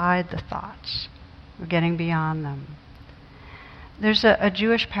inside the thoughts. We're getting beyond them. There's a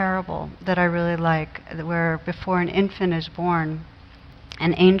Jewish parable that I really like, where before an infant is born,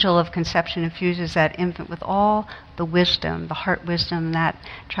 an angel of conception infuses that infant with all the wisdom, the heart wisdom that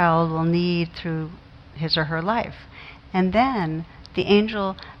child will need through his or her life. And then the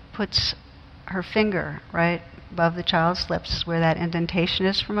angel puts her finger right above the child's lips, where that indentation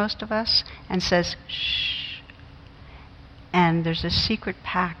is for most of us, and says, shh. And there's a secret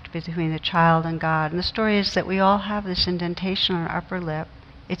pact between the child and God. And the story is that we all have this indentation on our upper lip.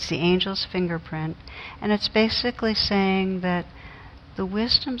 It's the angel's fingerprint. And it's basically saying that the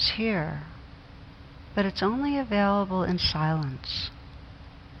wisdom's here, but it's only available in silence.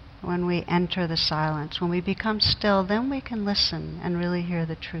 When we enter the silence, when we become still, then we can listen and really hear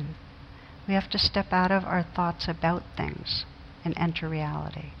the truth. We have to step out of our thoughts about things and enter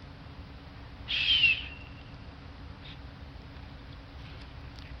reality. Shh.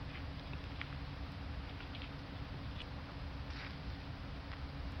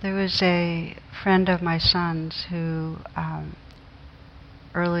 There was a friend of my son's who,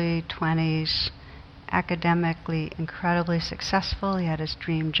 early 20s, academically incredibly successful. He had his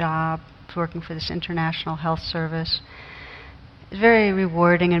dream job, working for this international health service. It's very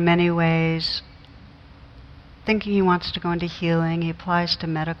rewarding in many ways. Thinking he wants to go into healing, he applies to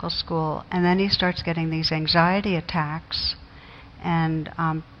medical school, and then he starts getting these anxiety attacks and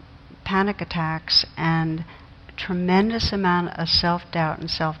panic attacks and tremendous amount of self-doubt and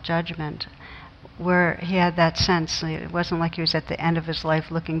self-judgment, where he had that sense. It wasn't like he was at the end of his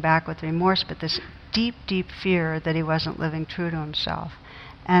life looking back with remorse, but this deep, deep fear that he wasn't living true to himself.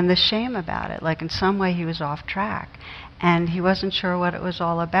 And the shame about it, like in some way he was off track. And he wasn't sure what it was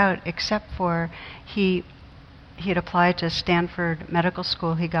all about, except for he had applied to Stanford Medical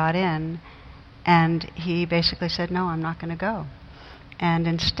School. He got in, and he basically said, no, I'm not going to go. And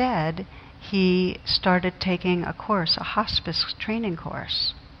instead, he started taking a course, a hospice training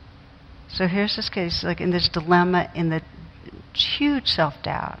course. So here's this case, like in this dilemma, in the huge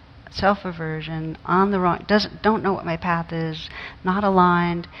self-doubt, self-aversion, on the wrong, don't know what my path is, not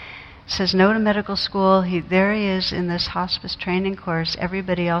aligned, says no to medical school. There he is in this hospice training course.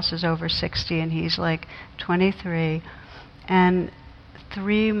 Everybody else is over 60 and he's like 23. And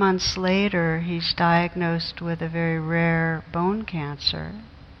 3 months later, he's diagnosed with a very rare bone cancer.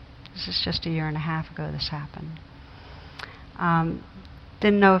 This is just 1.5 years ago this happened.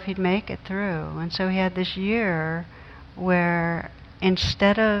 Didn't know if he'd make it through. And so he had this year where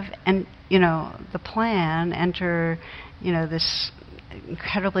instead of, the plan, enter, this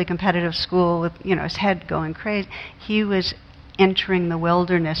incredibly competitive school with, his head going crazy, he was entering the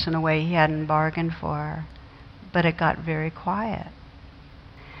wilderness in a way he hadn't bargained for. But it got very quiet.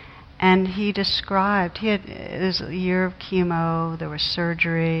 And he described, it was a year of chemo, there was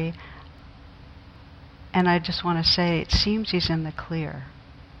surgery, and I just want to say, it seems he's in the clear.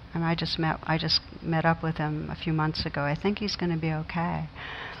 And I just met up with him a few months ago. I think he's going to be okay.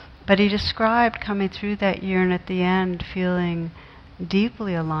 But he described coming through that year and at the end feeling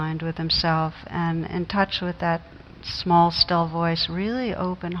deeply aligned with himself and in touch with that small, still voice, really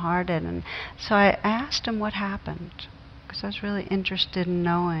open-hearted. And so I asked him what happened, because I was really interested in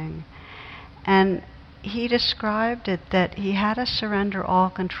knowing. And he described it that he had to surrender all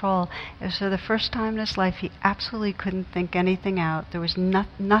control. And so the first time in his life, he absolutely couldn't think anything out. There was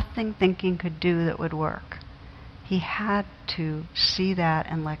nothing thinking could do that would work. He had to see that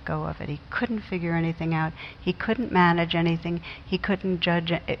and let go of it. He couldn't figure anything out. He couldn't manage anything. He couldn't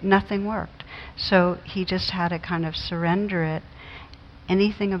judge it. Nothing worked. So he just had to kind of surrender it,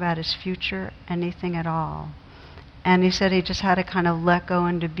 anything about his future, anything at all. And he said he just had to kind of let go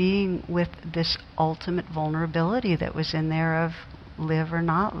into being with this ultimate vulnerability that was in there of live or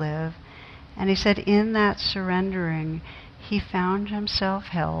not live. And he said in that surrendering, he found himself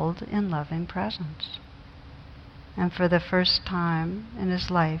held in loving presence. And for the first time in his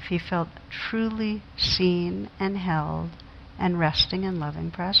life, he felt truly seen and held and resting in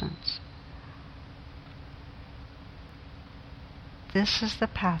loving presence. This is the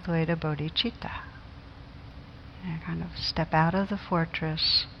pathway to bodhicitta. And kind of step out of the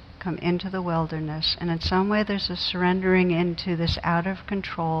fortress, come into the wilderness, and in some way there's a surrendering into this out of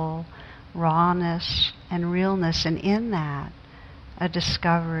control, rawness and realness, and in that a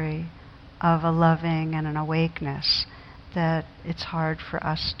discovery of a loving and an awakeness that it's hard for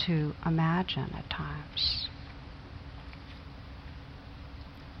us to imagine at times.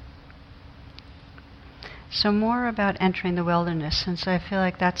 So more about entering the wilderness, since I feel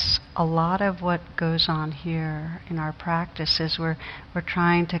like that's a lot of what goes on here in our practice, is we're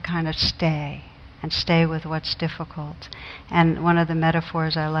trying to kind of stay with what's difficult. And one of the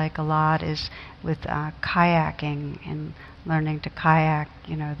metaphors I like a lot is with kayaking and learning to kayak.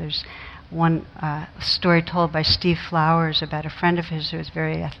 There's one story told by Steve Flowers about a friend of his who was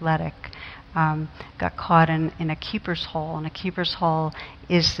very athletic, got caught in a keeper's hole. And a keeper's hole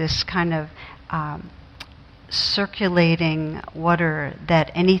is this kind of circulating water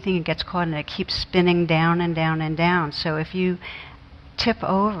that anything it gets caught in, it keeps spinning down and down and down. So if you tip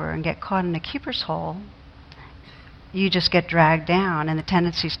over and get caught in a keeper's hole, you just get dragged down, and the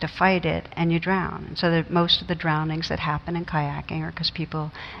tendency is to fight it, and you drown. And so most of the drownings that happen in kayaking are because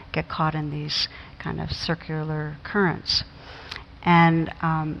people get caught in these kind of circular currents. And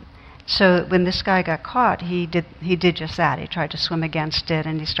so when this guy got caught, he did just that. He tried to swim against it,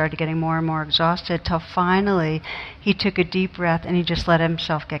 and he started getting more and more exhausted, till finally he took a deep breath and he just let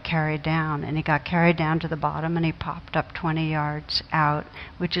himself get carried down. And he got carried down to the bottom, and he popped up 20 yards out,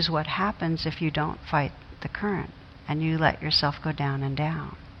 which is what happens if you don't fight the current and you let yourself go down and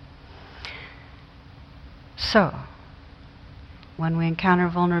down. So, when we encounter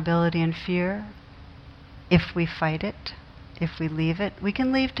vulnerability and fear, if we fight it, if we leave it, we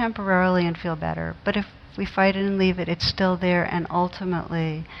can leave temporarily and feel better. But if we fight it and leave it, it's still there, and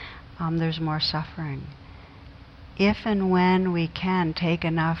ultimately there's more suffering. If and when we can take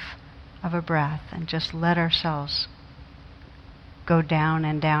enough of a breath and just let ourselves go down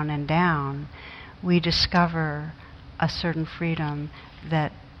and down and down, we discover a certain freedom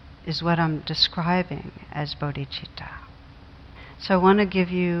that is what I'm describing as bodhicitta. So I want to give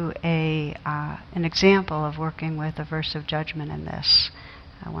you an example of working with aversive judgment in this.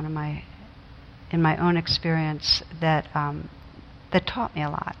 In my own experience that taught me a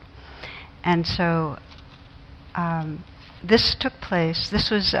lot. And so this took place, this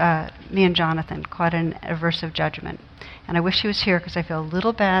was me and Jonathan, quite an aversive judgment. And I wish he was here because I feel a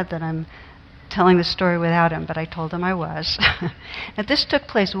little bad that I'm telling the story without him, but I told him I was. Now this took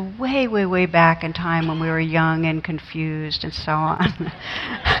place way, way, way back in time when we were young and confused and so on.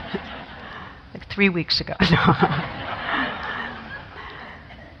 Like 3 weeks ago.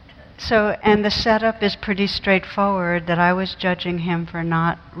 So, and the setup is pretty straightforward, that I was judging him for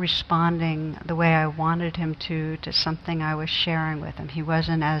not responding the way I wanted him to something I was sharing with him. He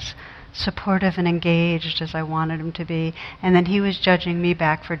wasn't as supportive and engaged as I wanted him to be, and then he was judging me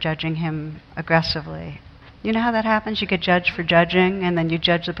back for judging him aggressively. You know how that happens? You get judged for judging, and then you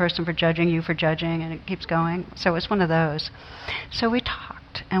judge the person for judging you for judging, and it keeps going. So it's one of those. So we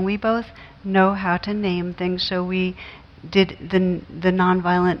talked, and we both know how to name things, so we did the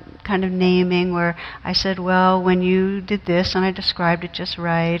nonviolent kind of naming where I said, well, when you did this, and I described it just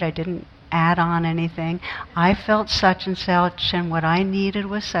right, I didn't add on anything, I felt such and such, and what I needed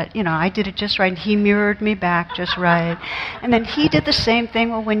was such, I did it just right, and he mirrored me back just right. And then he did the same thing,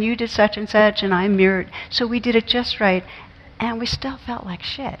 well, when you did such and such, and I mirrored, so we did it just right, and we still felt like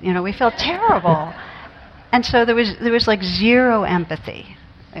shit, we felt terrible. And so there was like zero empathy.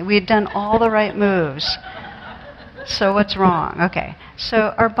 We had done all the right moves. So what's wrong? Okay.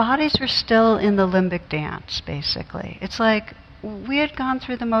 So our bodies were still in the limbic dance, basically. It's like we had gone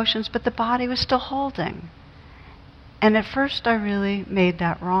through the motions, but the body was still holding. And at first I really made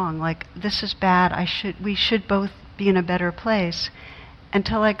that wrong. Like, this is bad. We should both be in a better place.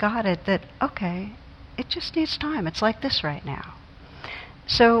 Until I got it that, okay, it just needs time. It's like this right now.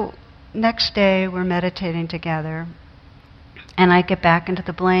 So next day we're meditating together. And I get back into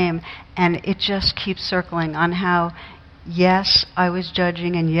the blame, and it just keeps circling on how, yes, I was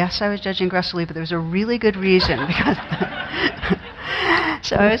judging, and yes, I was judging aggressively, but there was a really good reason. Because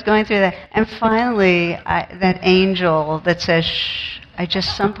so I was going through that. And finally, that angel that says, shh,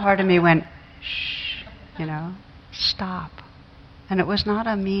 some part of me went, shh, stop. And it was not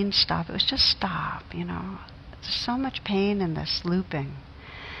a mean stop, it was just stop, There's so much pain in this looping.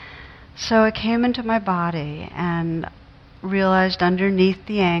 So it came into my body, and realized underneath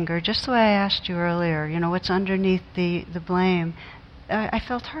the anger, just the way I asked you earlier, what's underneath the blame, I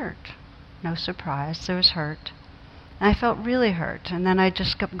felt hurt. No surprise, there was hurt. And I felt really hurt. And then I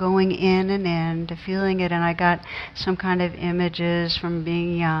just kept going in and in to feeling it, and I got some kind of images from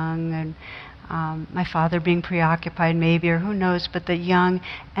being young, and my father being preoccupied maybe, or who knows, but the young,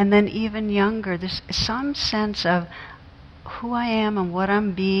 and then even younger, there's some sense of who I am and what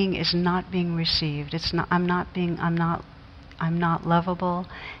I'm being is not being received. I'm not lovable.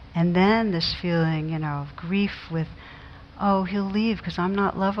 And then this feeling, of grief with, oh, he'll leave because I'm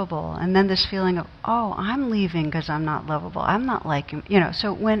not lovable. And then this feeling of, oh, I'm leaving because I'm not lovable. I'm not like him.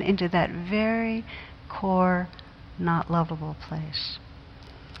 So it went into that very core, not lovable place.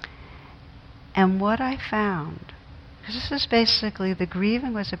 And what I found, because this is basically, the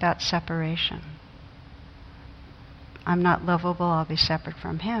grieving was about separation. I'm not lovable, I'll be separate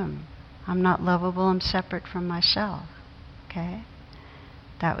from him. I'm not lovable, I'm separate from myself. Okay?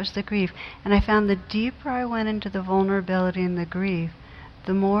 That was the grief. And I found the deeper I went into the vulnerability and the grief,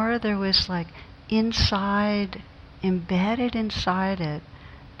 the more there was like inside, embedded inside it,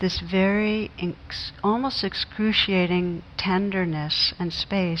 this very almost excruciating tenderness and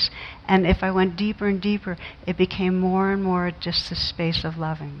space. And if I went deeper and deeper, it became more and more just the space of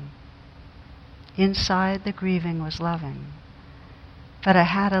loving. Inside the grieving was loving. But I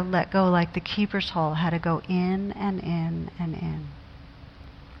had to let go, like the keeper's hole, had to go in and in and in.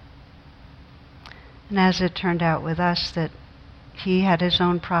 And as it turned out with us, that he had his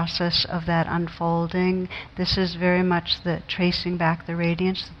own process of that unfolding. This is very much the tracing back the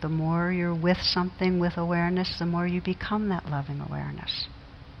radiance, that the more you're with something, with awareness, the more you become that loving awareness.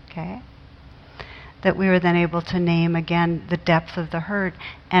 Okay? That we were then able to name again the depth of the hurt.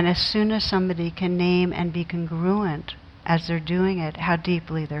 And as soon as somebody can name and be congruent as they're doing it, how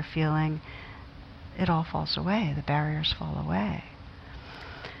deeply they're feeling, it all falls away, the barriers fall away.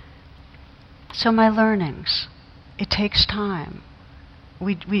 So my learnings, it takes time.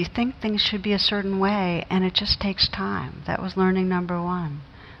 We think things should be a certain way, and it just takes time. That was learning number 1.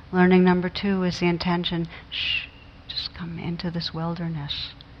 Learning number 2 is the intention, just come into this wilderness.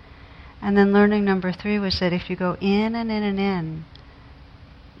 And then learning number 3 was that if you go in and in and in,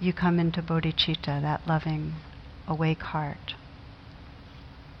 you come into bodhicitta, that loving, awake heart.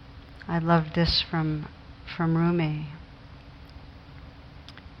 I love this from Rumi.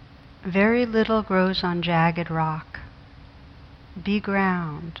 Very little grows on jagged rock. Be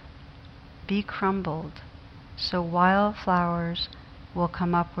ground, be crumbled, so wild flowers will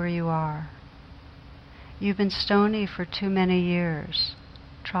come up where you are. You've been stony for too many years.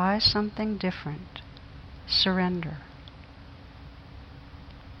 Try something different. Surrender.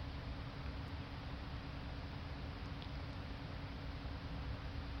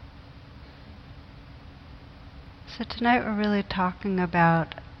 So tonight we're really talking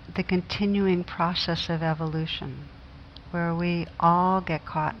about the continuing process of evolution, where we all get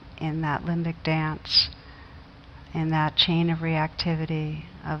caught in that limbic dance, in that chain of reactivity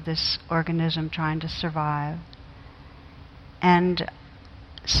of this organism trying to survive. And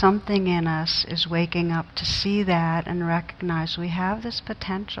something in us is waking up to see that and recognize we have this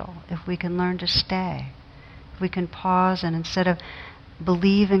potential if we can learn to stay, if we can pause and instead of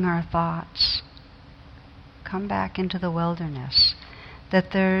believing our thoughts, come back into the wilderness,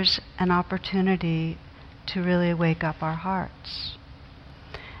 that there's an opportunity to really wake up our hearts.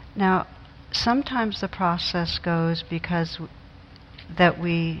 Now, sometimes the process goes because that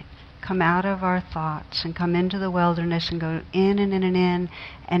we come out of our thoughts and come into the wilderness and go in and in and in,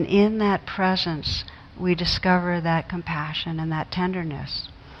 and in that presence we discover that compassion and that tenderness.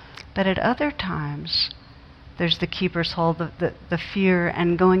 But at other times, there's the keeper's hold, the fear,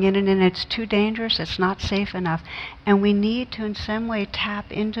 and going in and in, it's too dangerous, it's not safe enough. And we need to in some way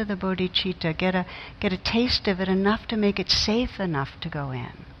tap into the bodhicitta, get a taste of it enough to make it safe enough to go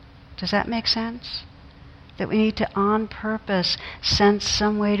in. Does that make sense? That we need to on purpose sense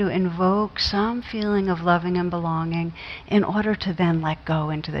some way to invoke some feeling of loving and belonging in order to then let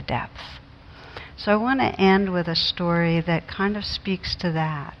go into the depth. So I want to end with a story that kind of speaks to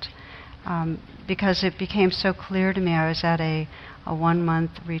that. Because it became so clear to me. I was at a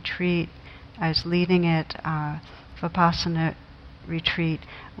 1-month retreat. I was leading it, Vipassana retreat,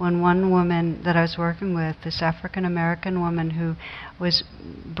 when one woman that I was working with, this African American woman who was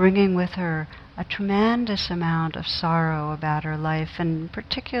bringing with her a tremendous amount of sorrow about her life, and in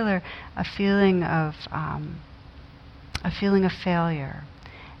particular a feeling of failure.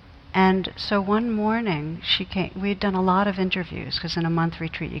 And so one morning she came. We'd done a lot of interviews because in a month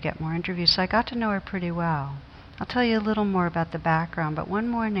retreat you get more interviews. So I got to know her pretty well. I'll tell you a little more about the background. But one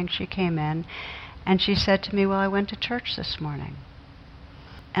morning she came in, and she said to me, "Well, I went to church this morning."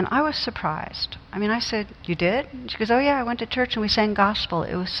 And I was surprised. I mean, I said, "You did?" And she goes, "Oh yeah, I went to church and we sang gospel.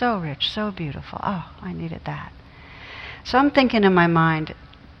 It was so rich, so beautiful. Oh, I needed that." So I'm thinking in my mind,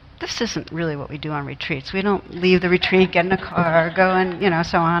 this isn't really what we do on retreats. We don't leave the retreat, get in a car, go and,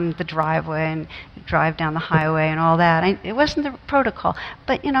 so on the driveway and drive down the highway and all that. It wasn't the protocol.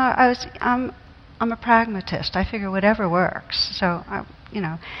 But, I'm a pragmatist. I figure whatever works. So,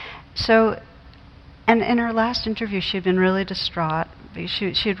 and in her last interview, she had been really distraught.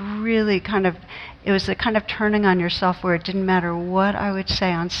 She had really it was the kind of turning on yourself where it didn't matter what I would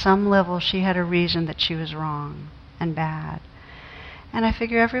say. On some level, she had a reason that she was wrong and bad. And I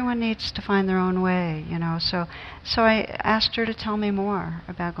figure everyone needs to find their own way, So I asked her to tell me more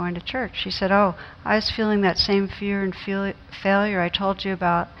about going to church. She said, "Oh, I was feeling that same fear and failure I told you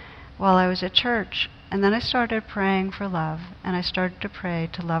about while I was at church. And then I started praying for love, and I started to pray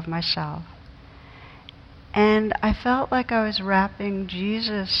to love myself. And I felt like I was wrapping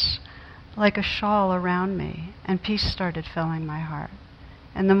Jesus like a shawl around me, and peace started filling my heart.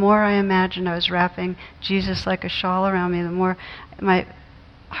 And the more I imagined I was wrapping Jesus like a shawl around me, the more my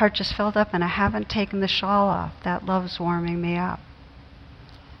heart just filled up, and I haven't taken the shawl off. That love's warming me up."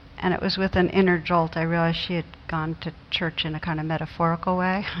 And it was with an inner jolt I realized she had gone to church in a kind of metaphorical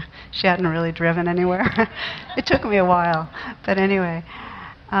way. She hadn't really driven anywhere. It took me a while. But anyway,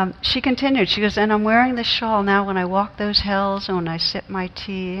 she continued. She goes, "And I'm wearing this shawl now when I walk those hills and when I sip my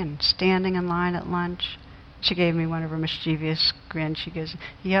tea and standing in line at lunch." She gave me one of her mischievous grins. She goes,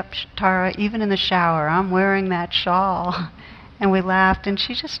 "Yep, Tara, even in the shower, I'm wearing that shawl." And we laughed, and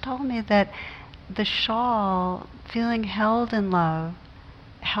she just told me that the shawl, feeling held in love,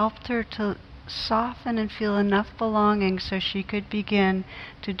 helped her to soften and feel enough belonging so she could begin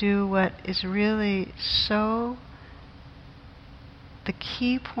to do what is really so the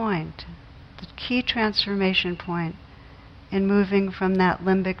key point, the key transformation point in moving from that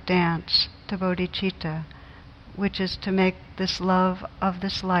limbic dance to bodhicitta, which is to make this love of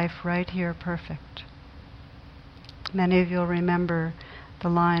this life right here perfect. Many of you will remember the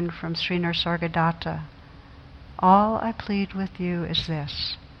line from Sri Nisargadatta, "All I plead with you is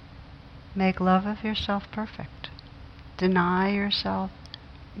this: make love of yourself perfect. Deny yourself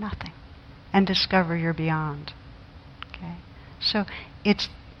nothing, and discover your beyond." Okay? So it's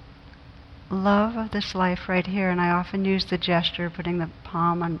love of this life right here, and I often use the gesture of putting the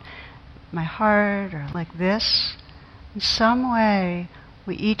palm on my heart or like this. In some way,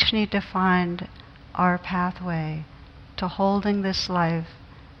 we each need to find our pathway to holding this life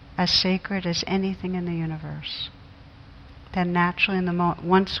as sacred as anything in the universe. Then naturally, in the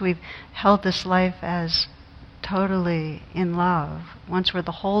once we've held this life as totally in love, once we're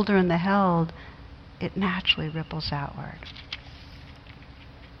the holder and the held, it naturally ripples outward.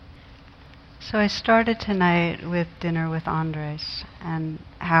 So I started tonight with dinner with Andres and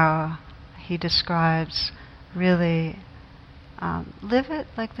how he describes really live it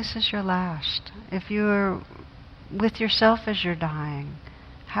like this is your last. If you're with yourself as you're dying,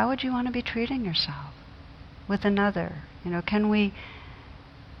 how would you want to be treating yourself with another? Can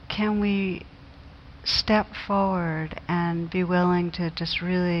we step forward and be willing to just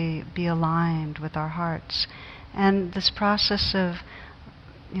really be aligned with our hearts? And this process of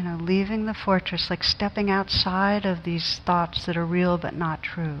leaving the fortress, like stepping outside of these thoughts that are real but not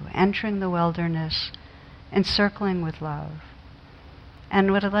true, entering the wilderness, encircling with love.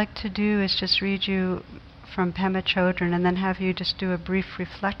 And what I'd like to do is just read you from Pema Chodron and then have you just do a brief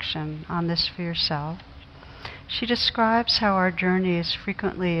reflection on this for yourself. She describes how our journey is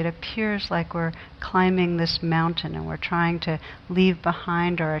frequently, it appears like we're climbing this mountain and we're trying to leave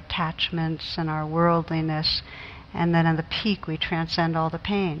behind our attachments and our worldliness, and then on the peak we transcend all the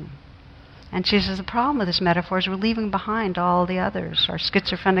pain. And she says the problem with this metaphor is we're leaving behind all the others, our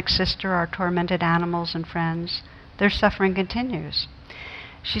schizophrenic sister, our tormented animals and friends. Their suffering continues.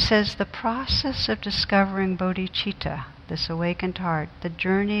 She says the process of discovering bodhicitta, this awakened heart, the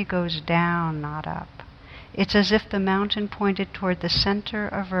journey goes down, not up. It's as if the mountain pointed toward the center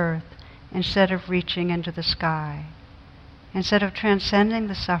of earth instead of reaching into the sky. Instead of transcending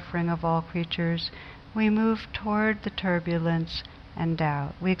the suffering of all creatures, we move toward the turbulence and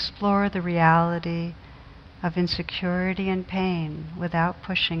doubt. We explore the reality of insecurity and pain without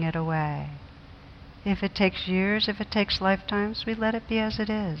pushing it away. If it takes years, if it takes lifetimes, we let it be as it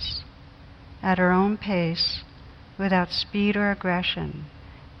is. At our own pace, without speed or aggression,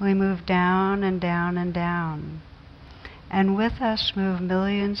 we move down and down and down. And with us move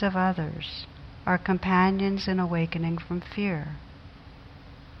millions of others, our companions in awakening from fear.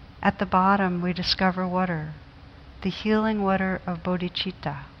 At the bottom we discover water, the healing water of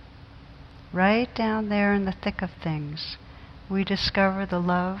bodhicitta. Right down there in the thick of things, we discover the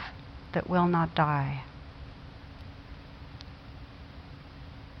love that will not die.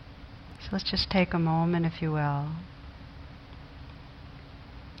 So let's just take a moment, if you will.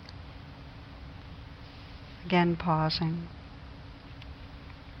 Again, pausing.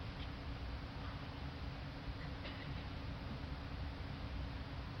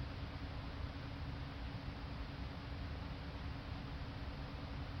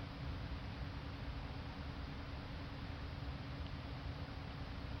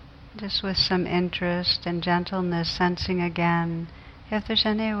 Just with some interest and gentleness, sensing again if there's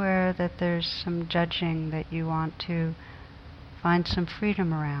anywhere that there's some judging that you want to find some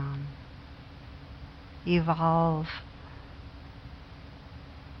freedom around. Evolve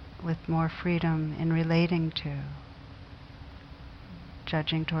with more freedom in relating to.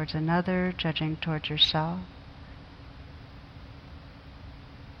 Judging towards another, judging towards yourself.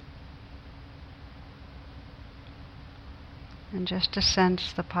 And just to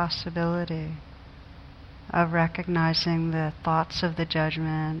sense the possibility of recognizing the thoughts of the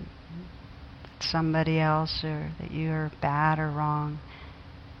judgment, that somebody else or that you are bad or wrong,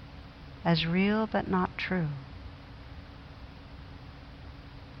 as real but not true.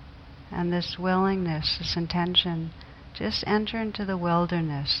 And this willingness, this intention, just enter into the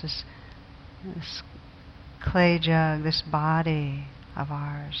wilderness, this clay jug, this body of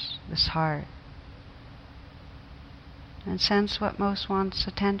ours, this heart. And sense what most wants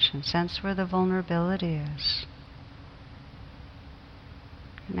attention, sense where the vulnerability is.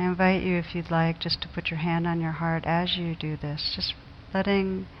 And I invite you, if you'd like, just to put your hand on your heart as you do this, just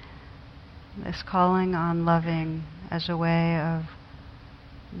letting this calling on loving as a way of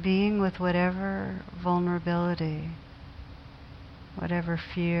being with whatever vulnerability, whatever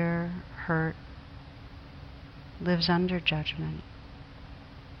fear, hurt, lives under judgment.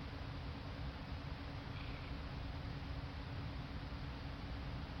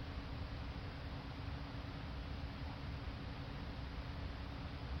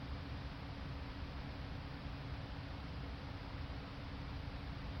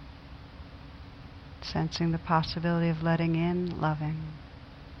 Sensing the possibility of letting in loving.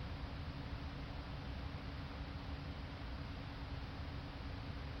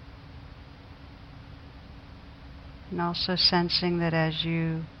 And also sensing that as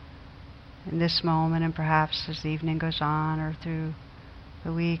you in this moment, and perhaps as the evening goes on or through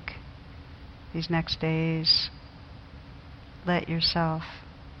the week, these next days, let yourself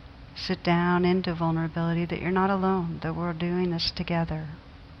sit down into vulnerability, that you're not alone, that we're doing this together.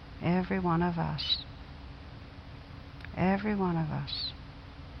 Every one of us. Every one of us.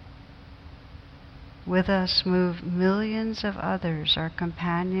 With us move millions of others, our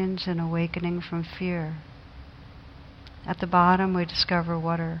companions in awakening from fear. At the bottom we discover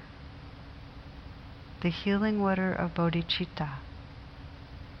water, the healing water of bodhicitta.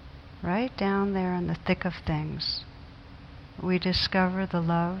 Right down there in the thick of things, we discover the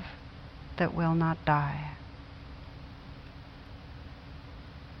love that will not die.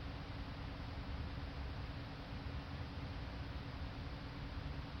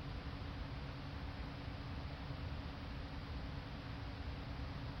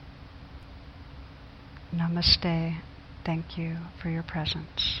 Namaste. Thank you for your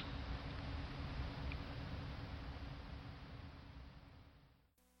presence.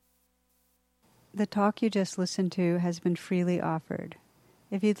 The talk you just listened to has been freely offered.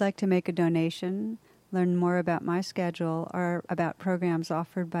 If you'd like to make a donation, learn more about my schedule, or about programs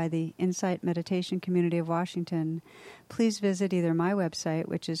offered by the Insight Meditation Community of Washington, please visit either my website,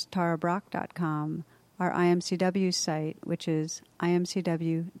 which is tarabrach.com, or IMCW's site, which is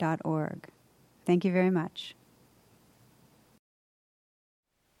imcw.org. Thank you very much.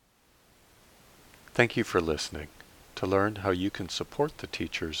 Thank you for listening. To learn how you can support the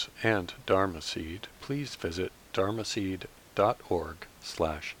teachers and Dharma Seed, please visit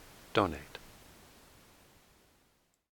dharmaseed.org/donate.